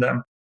between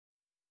them.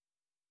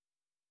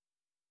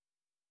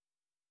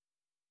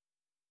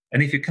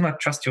 And if you cannot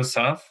trust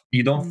yourself,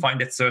 you don't find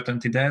that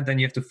certainty there, then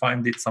you have to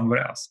find it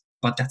somewhere else.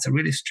 But that's a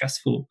really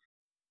stressful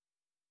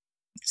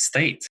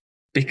state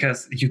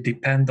because you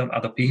depend on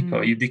other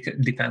people, you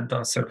depend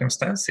on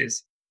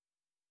circumstances.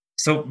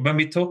 So when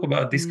we talk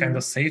about this kind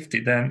of safety,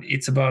 then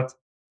it's about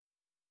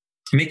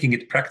making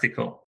it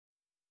practical.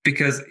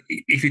 Because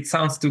if it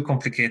sounds too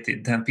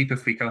complicated, then people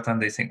freak out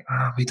and they think,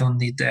 we don't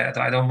need that,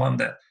 I don't want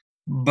that.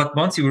 But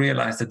once you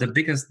realize that the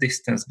biggest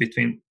distance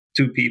between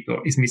two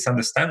people is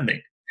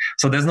misunderstanding,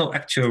 so there's no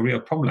actual real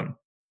problem.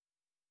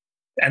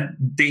 And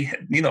they,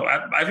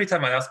 every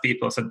time I ask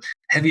people, I said,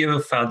 have you ever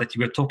felt that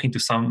you were talking to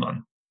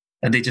someone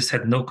and they just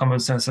had no common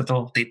sense at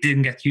all? They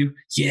didn't get you?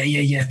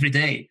 Yeah, every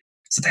day.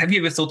 So have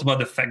you ever thought about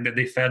the fact that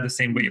they felt the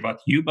same way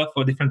about you, but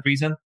for a different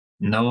reason?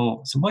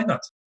 No. So why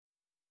not?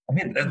 I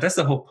mean, that's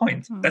the whole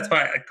point. That's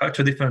why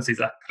cultural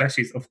differences are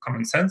clashes of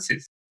common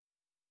senses.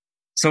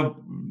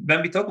 So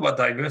when we talk about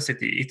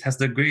diversity, it has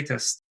the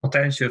greatest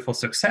potential for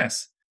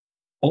success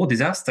or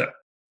disaster.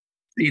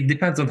 It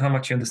depends on how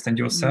much you understand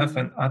yourself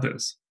and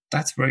others.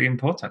 That's very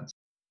important.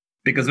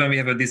 Because when we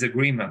have a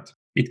disagreement,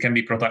 it can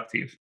be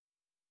productive.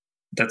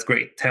 That's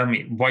great. Tell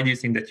me, why do you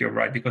think that you're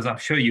right? Because I'm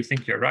sure you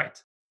think you're right.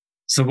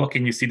 So what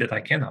can you see that I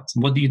cannot?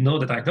 What do you know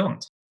that I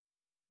don't?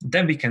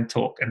 Then we can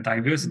talk, and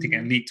diversity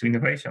can lead to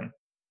innovation.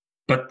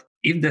 But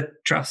if the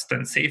trust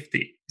and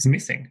safety is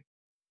missing,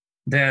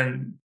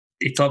 then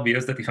it's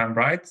obvious that if I'm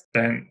right,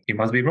 then you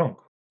must be wrong.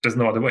 There's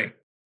no other way.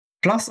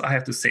 Plus, I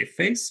have to save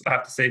face, I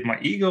have to save my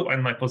ego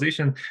and my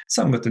position,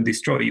 so I'm going to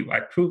destroy you. I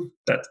prove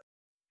that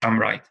I'm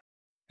right,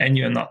 and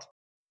you're not.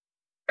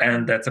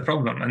 And that's a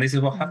problem. And this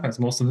is what happens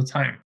most of the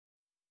time.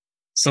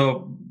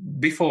 So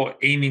before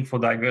aiming for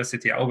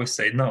diversity, I always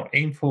say, no,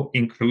 aim for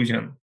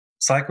inclusion.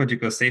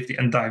 Psychological safety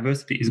and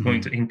diversity is going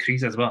to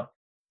increase as well.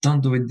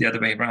 Don't do it the other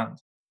way around.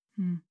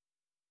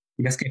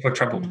 You're asking for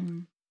trouble.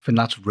 I think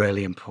that's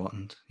really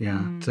important,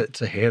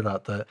 to hear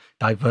that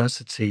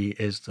diversity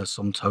is the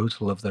sum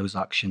total of those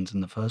actions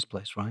in the first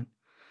place, right?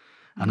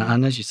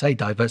 And as you say,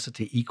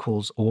 diversity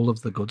equals all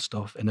of the good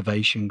stuff,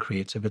 innovation,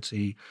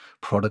 creativity,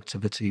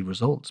 productivity,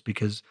 results,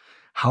 because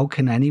how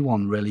can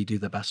anyone really do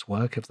the best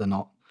work if they're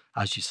not,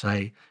 as you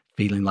say,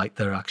 feeling like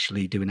they're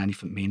actually doing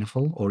anything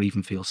meaningful or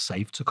even feel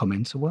safe to come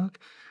into work?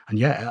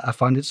 And I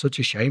find it such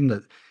a shame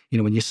that,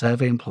 when you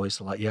survey employees,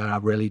 they're like, I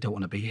really don't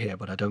want to be here,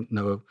 but I don't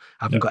know,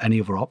 I haven't got any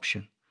other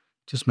option.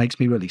 It just makes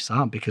me really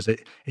sad because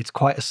it's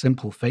quite a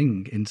simple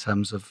thing in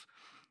terms of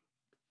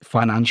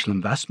financial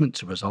investment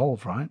to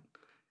resolve, right?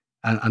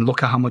 And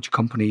look at how much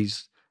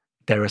companies,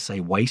 dare I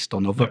say, waste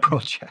on other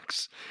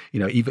projects.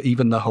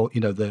 Even the whole,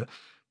 the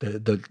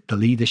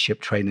leadership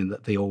training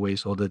that they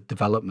always, or the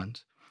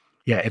development.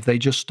 If they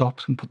just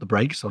stop and put the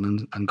brakes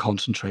on and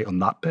concentrate on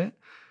that bit,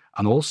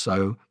 and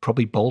also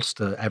probably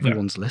bolster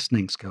everyone's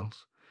listening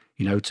skills,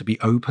 to be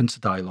open to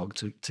dialogue,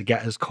 to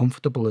get as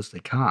comfortable as they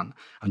can,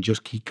 and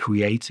just keep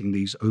creating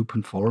these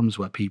open forums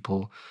where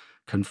people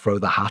can throw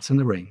the hat in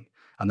the ring,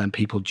 and then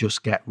people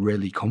just get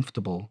really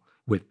comfortable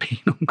with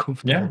being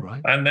uncomfortable,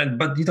 right? And then,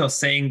 but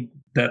saying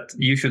that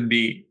you should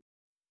be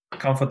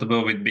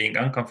comfortable with being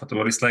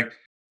uncomfortable is like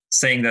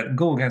saying that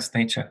go against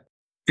nature,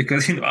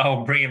 because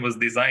our brain was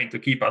designed to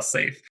keep us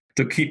safe,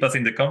 to keep us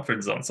in the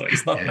comfort zone. So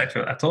it's not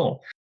natural at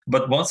all.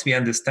 But once we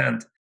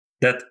understand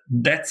that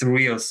that's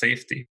real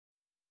safety,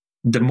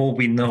 the more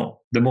we know,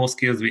 the more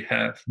skills we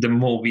have, the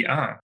more we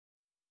are,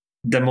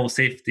 the more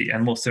safety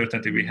and more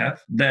certainty we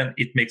have, then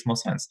it makes more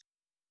sense.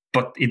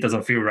 But it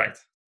doesn't feel right.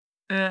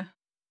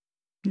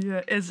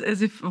 Yeah, as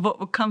if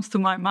what comes to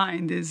my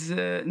mind is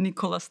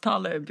Nicholas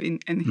Taleb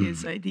in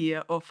his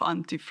idea of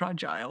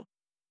anti-fragile.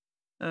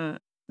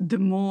 The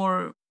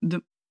more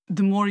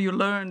you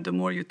learn, the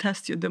more you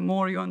test you, the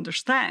more you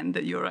understand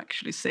that you're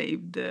actually safe,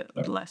 the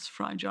less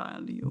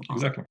fragile you are.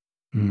 Exactly.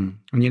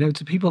 And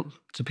to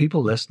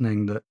people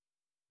listening, that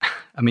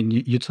I mean,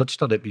 you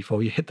touched on it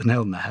before. You hit the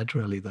nail on the head,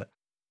 really. That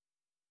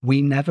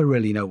we never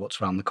really know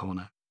what's around the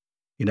corner.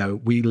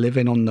 We live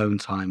in unknown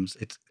times.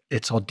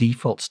 It's our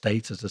default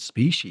state as a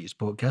species,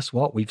 but guess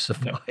what? We've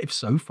survived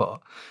so far.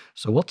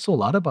 So what's all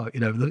that about?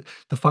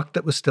 The fact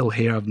that we're still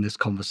here having this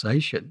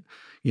conversation,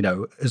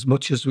 as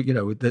much as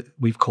that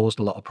we've caused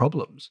a lot of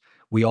problems,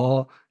 we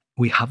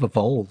have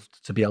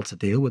evolved to be able to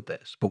deal with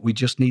this, but we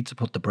just need to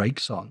put the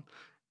brakes on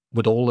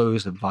with all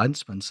those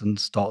advancements and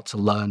start to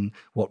learn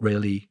what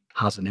really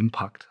has an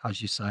impact,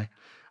 as you say,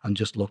 and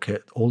just look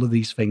at all of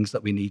these things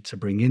that we need to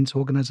bring into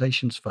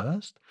organizations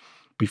first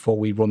before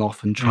we run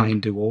off and try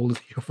and do all of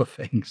the other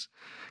things.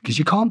 Because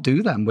you can't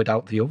do them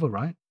without the other,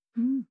 right?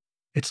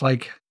 It's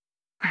like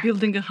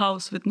building a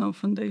house with no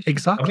foundation.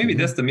 Exactly. Or maybe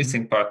that's the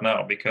missing part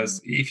now,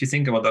 because if you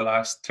think about the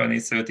last 20,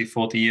 30,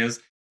 40 years,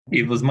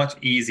 it was much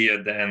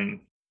easier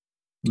than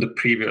the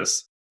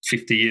previous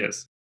 50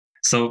 years.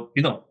 So,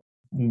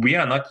 we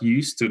are not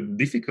used to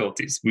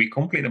difficulties. We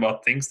complain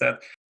about things that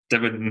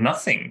there were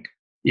nothing,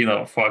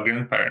 for our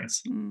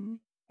grandparents. And,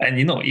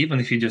 even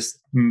if you just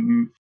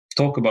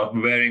talk about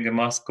wearing a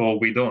mask or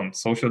we don't,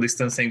 social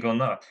distancing or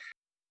not,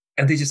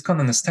 and they just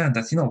can't understand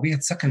that, we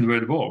had Second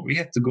World War. We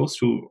had to go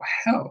through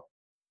hell.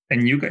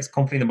 And you guys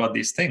complain about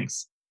these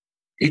things.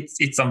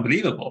 It's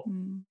unbelievable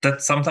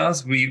that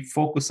sometimes we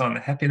focus on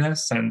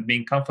happiness and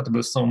being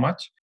comfortable so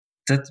much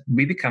that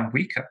we become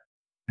weaker.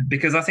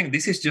 Because I think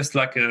this is just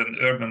like an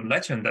urban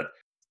legend that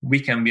we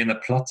can be in a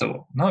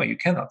plateau. No, you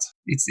cannot.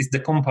 It's the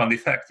compound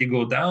effect. You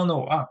go down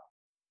or up.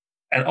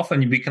 And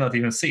often we cannot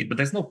even see it, but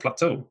there's no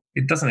plateau.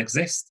 It doesn't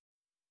exist.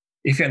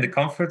 If you're in the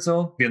comfort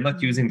zone, we are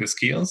not using the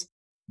skills,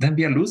 then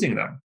we are losing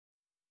them.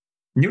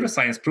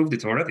 Neuroscience proved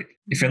it already.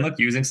 If you're not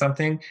using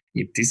something,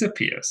 it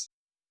disappears.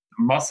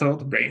 Muscle,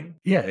 the brain.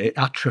 Yeah, it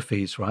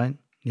atrophies, right?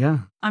 Yeah.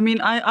 I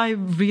mean, I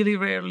really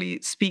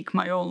rarely speak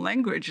my own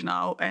language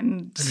now.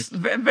 And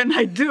when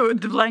I do,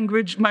 the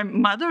language, my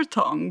mother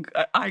tongue,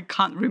 I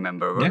can't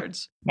remember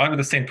words. I have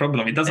the same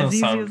problem. It doesn't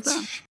sound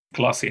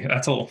classy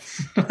at all.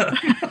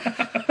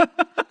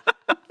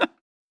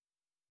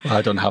 Well,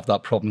 I don't have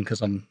that problem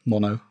because I'm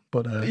mono.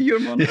 But You're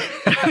mono.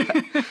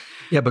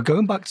 Yeah, but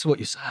going back to what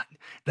you said,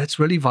 that's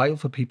really vital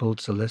for people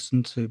to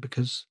listen to,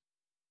 because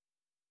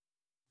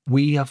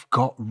we have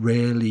got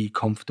really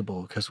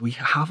comfortable because we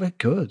have it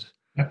good.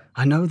 Yeah.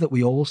 I know that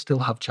we all still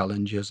have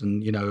challenges,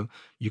 and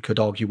you could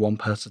argue one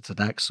person to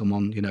the next.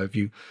 Someone, if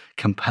you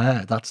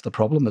compare, that's the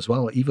problem as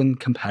well. Even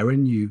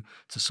comparing you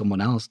to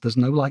someone else, there's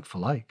no like for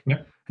like.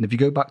 Yeah. And if you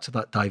go back to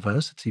that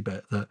diversity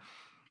bit, that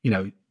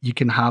you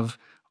can have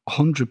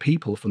 100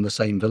 people from the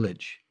same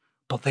village,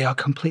 but they are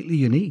completely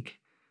unique.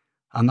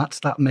 And that's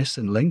that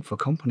missing link for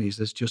companies,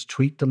 is just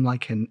treat them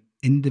like an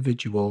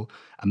individual,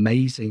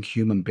 amazing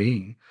human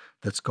being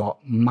that's got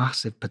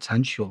massive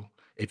potential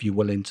if you're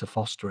willing to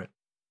foster it.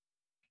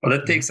 Well,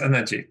 that takes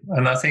energy.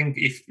 And I think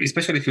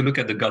especially if you look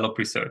at the Gallup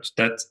research,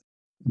 that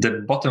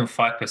the bottom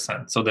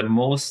 5%, so the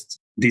most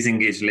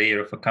disengaged layer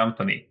of a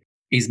company,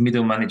 is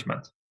middle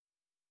management.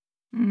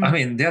 I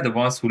mean, they're the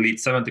ones who lead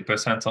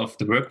 70% of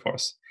the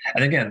workforce.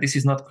 And again, this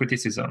is not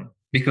criticism,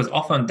 because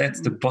often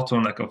that's the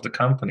bottleneck of the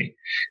company.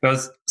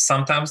 Because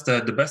sometimes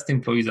the best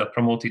employees are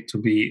promoted to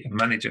be a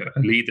manager, a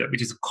leader,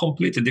 which is a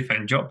completely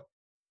different job.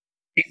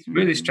 It's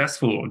really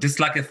stressful, just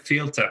like a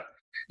filter,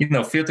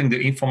 filtering the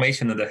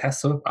information and the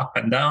hassle up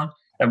and down.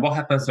 And what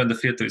happens when the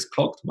filter is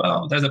clogged?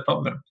 Well, there's a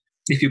problem.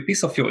 If you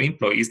piss off your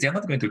employees, they're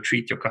not going to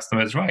treat your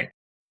customers right.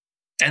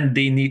 And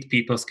they need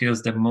people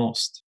skills the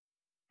most.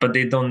 But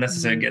they don't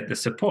necessarily get the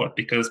support,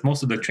 because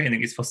most of the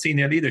training is for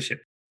senior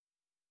leadership.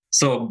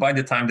 So by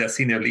the time they're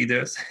senior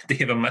leaders, they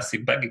have a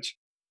massive baggage.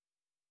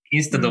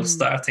 Instead of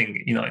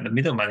starting, in the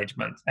middle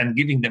management and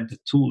giving them the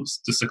tools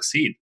to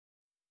succeed.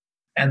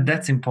 And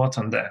that's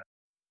important there.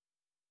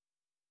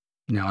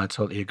 No, I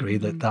totally agree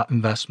that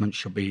investment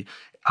should be.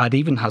 I'd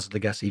even hazard a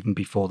guess, even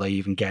before they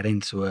even get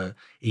into an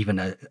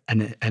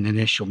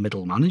initial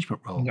middle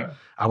management role. Yeah.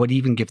 I would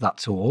even give that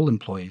to all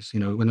employees.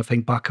 When I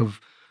think back of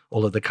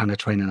all of the kind of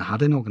training I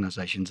had in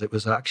organizations, it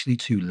was actually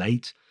too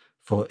late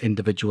for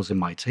individuals in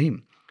my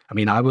team. I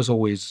mean, I was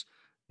always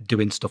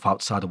doing stuff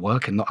outside of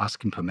work and not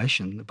asking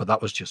permission, but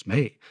that was just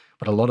me.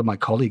 But a lot of my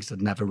colleagues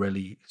had never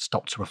really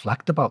stopped to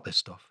reflect about this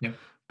stuff. Yeah.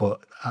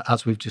 But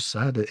as we've just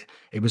said,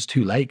 it was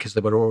too late, because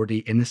they were already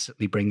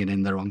innocently bringing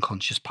in their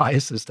unconscious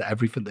biases to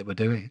everything they were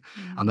doing.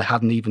 And they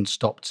hadn't even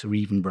stopped to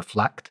even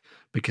reflect,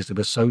 because they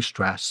were so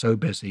stressed, so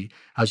busy,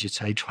 as you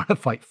say, trying to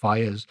fight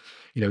fires,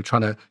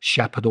 trying to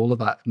shepherd all of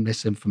that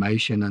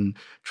misinformation and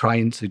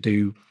trying to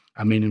do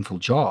a meaningful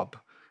job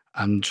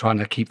and trying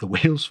to keep the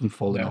wheels from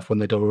falling off when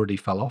they'd already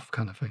fell off,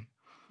 kind of thing.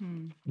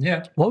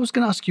 Yeah. What I was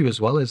going to ask you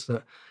as well is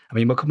that, I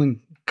mean, we're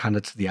coming kind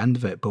of to the end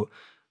of it, but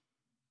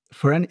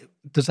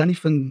Does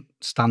anything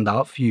stand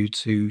out for you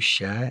to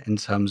share in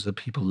terms of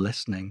people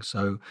listening?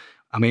 So,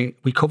 I mean,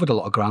 we covered a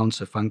lot of ground,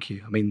 so thank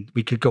you. I mean,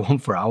 we could go on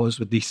for hours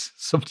with these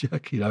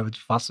subjects, it's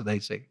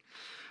fascinating.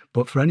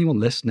 But for anyone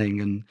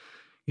listening and,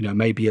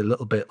 maybe a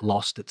little bit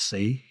lost at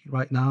sea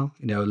right now,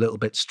 a little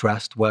bit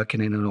stressed working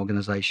in an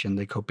organization,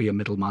 they could be a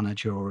middle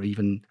manager or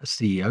even a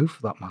CEO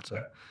for that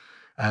matter.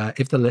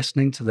 If they're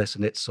listening to this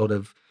and it's sort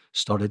of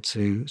started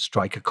to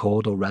strike a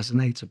chord or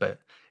resonate a bit,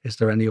 is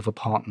there any other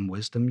part and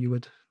wisdom you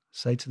would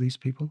say to these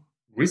people?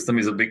 Wisdom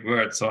is a big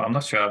word, so I'm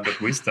not sure I've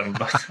got wisdom,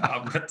 but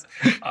I've got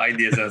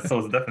ideas and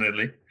thoughts,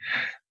 definitely.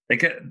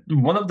 Like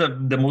one of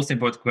the most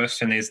important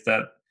question is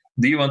that,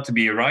 do you want to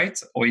be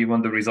right or you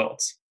want the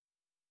results?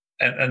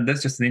 And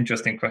that's just an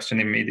interesting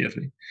question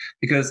immediately.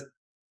 Because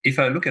if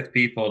I look at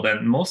people,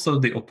 then most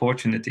of the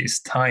opportunities,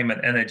 time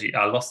and energy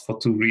are lost for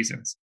two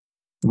reasons.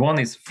 One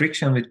is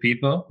friction with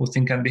people who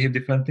think and behave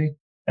differently,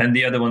 and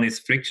the other one is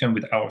friction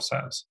with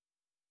ourselves,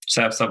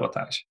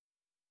 self-sabotage.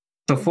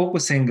 So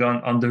focusing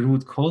on the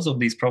root cause of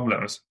these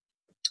problems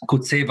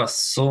could save us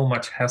so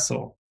much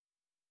hassle.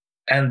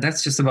 And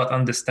that's just about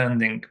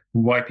understanding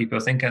why people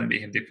think and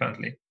behave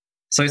differently.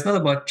 So it's not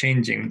about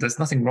changing. There's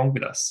nothing wrong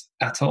with us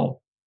at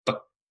all.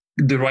 But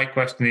the right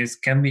question is,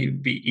 can we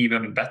be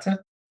even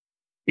better?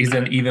 Is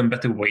there an even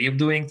better way of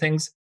doing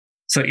things?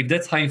 So if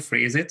that's how you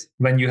phrase it,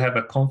 when you have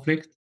a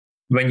conflict,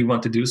 when you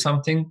want to do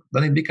something,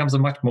 then it becomes a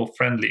much more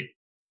friendly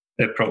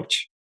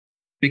approach,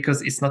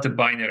 because it's not a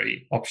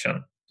binary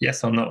option,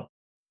 yes or no,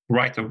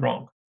 right or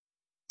wrong.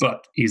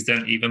 But is there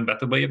an even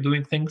better way of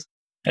doing things?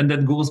 And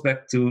that goes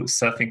back to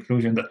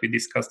self-inclusion that we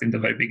discussed in the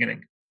very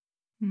beginning.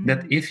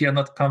 That if you're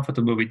not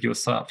comfortable with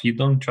yourself, you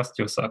don't trust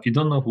yourself, you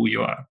don't know who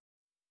you are,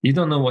 you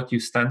don't know what you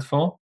stand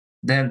for,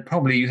 then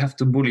probably you have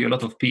to bully a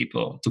lot of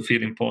people to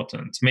feel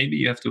important. Maybe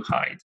you have to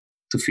hide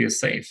to feel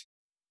safe.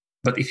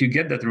 But if you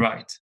get that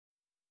right,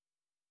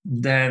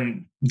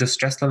 then the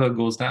stress level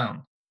goes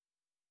down.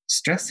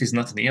 Stress is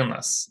not an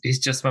illness. It's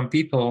just when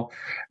people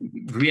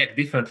react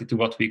differently to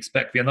what we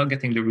expect, we are not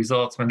getting the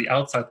results. When the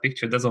outside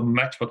picture doesn't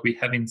match what we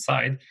have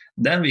inside,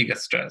 then we get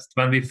stressed.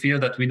 When we feel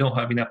that we don't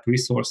have enough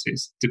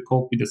resources to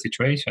cope with the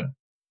situation.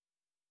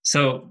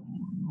 So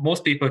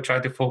most people try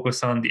to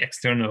focus on the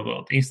external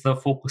world instead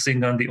of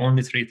focusing on the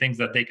only three things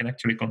that they can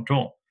actually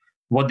control: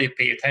 what they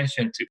pay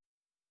attention to,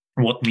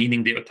 what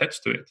meaning they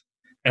attach to it,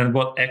 and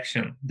what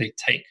action they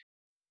take.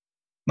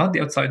 Not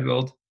the outside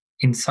world,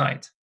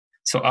 inside.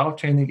 So our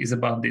training is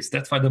about this.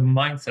 That's why the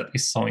mindset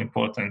is so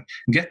important.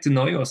 Get to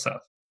know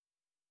yourself.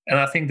 And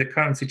I think the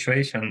current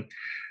situation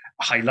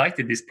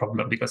highlighted this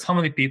problem, because how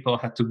many people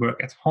had to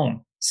work at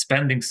home,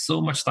 spending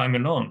so much time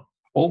alone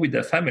or with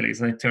their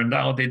families, and it turned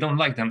out they don't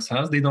like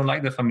themselves, they don't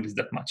like their families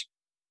that much.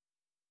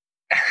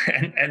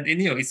 and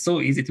it's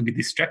so easy to be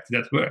distracted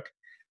at work,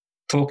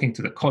 talking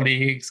to the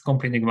colleagues,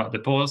 complaining about the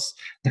boss,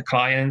 the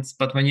clients.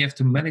 But when you have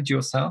to manage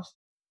yourself,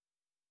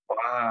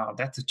 wow,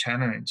 that's a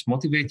challenge.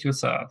 Motivate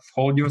yourself,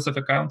 hold yourself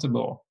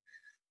accountable.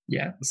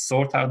 Yeah,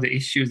 sort out the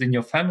issues in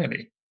your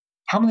family.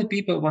 How many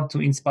people want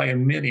to inspire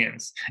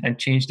millions and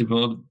change the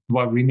world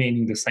while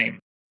remaining the same?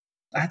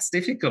 That's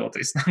difficult.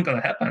 It's not going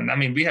to happen. I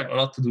mean, we have a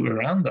lot to do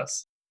around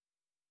us.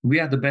 We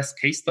are the best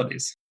case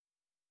studies.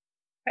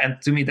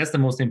 And to me, that's the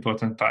most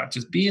important part.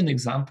 Just be an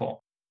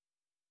example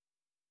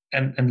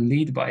and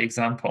lead by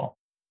example.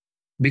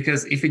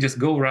 Because if you just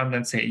go around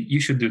and say, you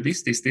should do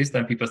this, this, this,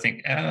 then people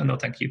think, no,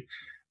 thank you.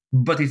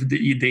 But if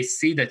they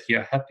see that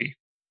you're happy,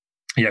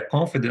 you're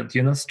confident,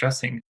 you're not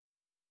stressing,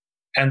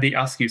 and they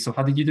ask you, so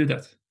how did you do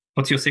that?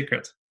 What's your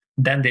secret?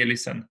 Then they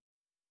listen.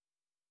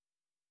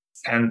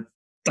 And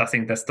I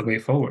think that's the way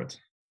forward.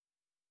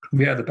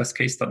 We are the best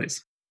case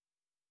studies.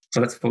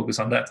 So let's focus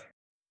on that.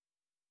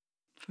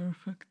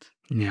 Perfect.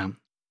 Yeah.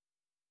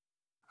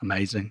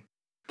 Amazing.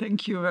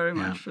 Thank you very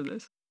much for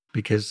this.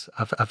 Because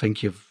I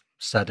think you've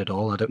said it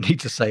all. I don't need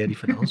to say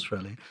anything else,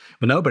 really.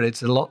 But no, but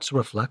it's a lot to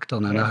reflect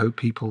on. And I hope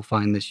people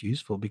find this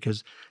useful,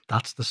 because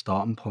that's the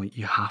starting point.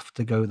 You have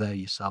to go there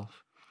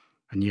yourself.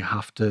 And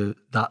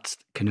that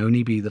can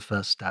only be the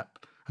first step.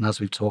 And as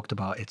we've talked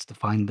about, it's the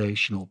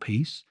foundational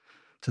piece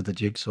to the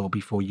jigsaw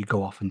before you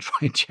go off and try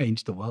and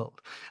change the world.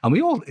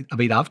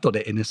 And I've done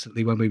it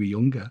innocently when we were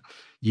younger.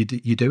 You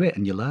do it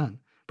and you learn.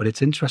 But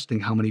it's interesting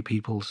how many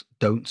people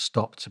don't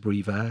stop to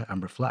breathe air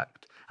and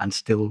reflect and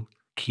still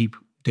keep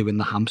doing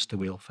the hamster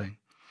wheel thing.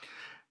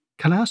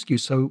 Can I ask you,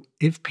 so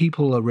if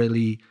people are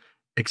really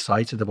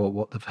excited about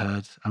what they've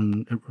heard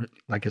and,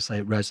 like I say,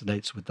 it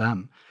resonates with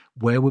them,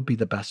 where would be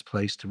the best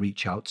place to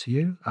reach out to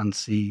you and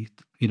see,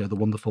 the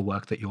wonderful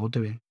work that you're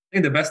doing? I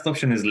think the best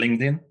option is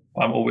LinkedIn.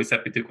 I'm always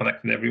happy to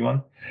connect with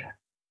everyone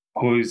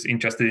who is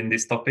interested in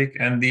this topic.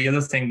 And the other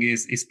thing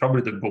is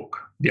probably the book,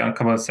 The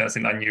Uncommon Sense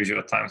in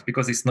Unusual Times,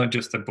 because it's not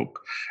just a book.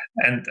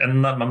 And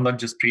I'm not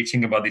just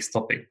preaching about this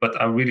topic, but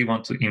I really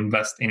want to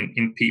invest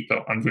in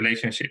people and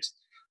relationships.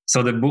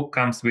 So the book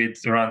comes with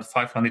around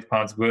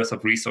 £500 worth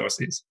of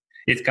resources.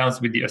 It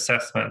comes with the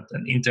assessment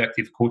and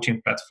interactive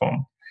coaching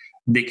platform.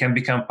 They can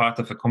become part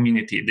of a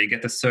community. They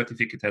get a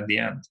certificate at the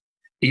end.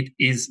 It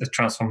is a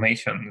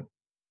transformation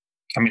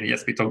I mean,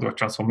 yes, we talked about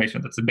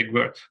transformation. That's a big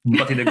word,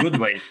 but in a good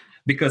way,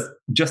 because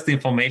just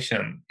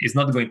information is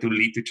not going to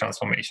lead to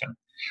transformation.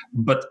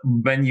 But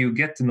when you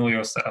get to know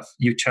yourself,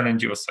 you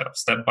challenge yourself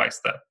step by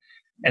step.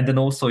 And then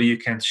also you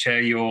can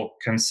share your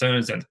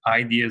concerns and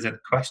ideas and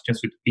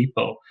questions with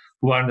people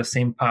who are on the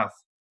same path.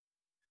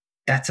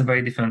 That's a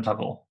very different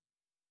level.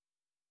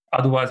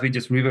 Otherwise, we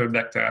just revert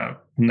back to our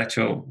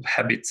natural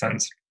habits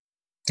and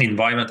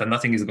environment, and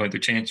nothing is going to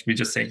change. We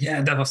just say,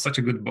 yeah, that was such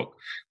a good book.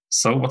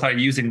 So what are you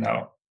using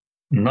now?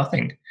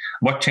 Nothing.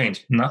 What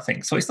changed?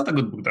 Nothing. So it's not a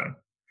good book then.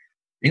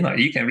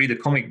 You can read a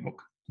comic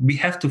book. We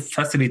have to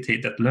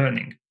facilitate that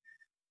learning,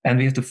 and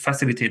we have to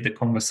facilitate the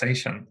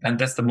conversation. And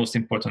that's the most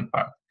important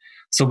part.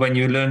 So when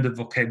you learn the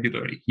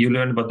vocabulary, you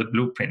learn about the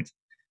blueprint,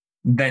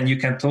 then you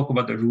can talk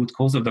about the root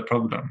cause of the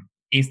problem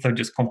instead of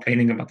just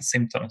complaining about the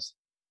symptoms.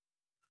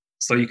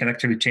 So you can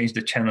actually change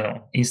the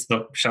channel instead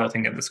of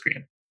shouting at the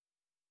screen.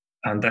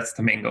 And that's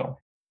the main goal.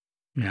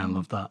 Yeah, I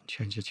love that.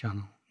 Change the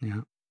channel.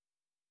 Yeah.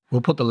 We'll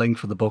put the link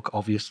for the book,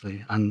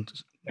 obviously. And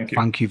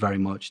thank you very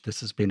much. This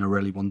has been a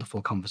really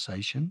wonderful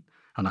conversation.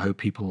 And I hope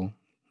people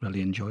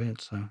really enjoy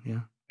it. So,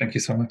 yeah. Thank you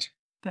so much.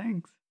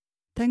 Thanks.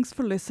 Thanks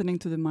for listening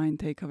to the Mind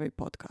Takeaway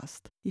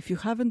podcast. If you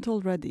haven't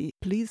already,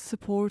 please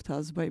support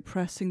us by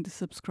pressing the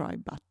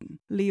subscribe button.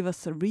 Leave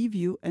us a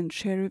review and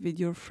share it with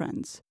your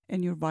friends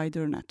and your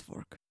wider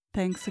network.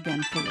 Thanks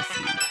again for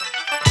listening.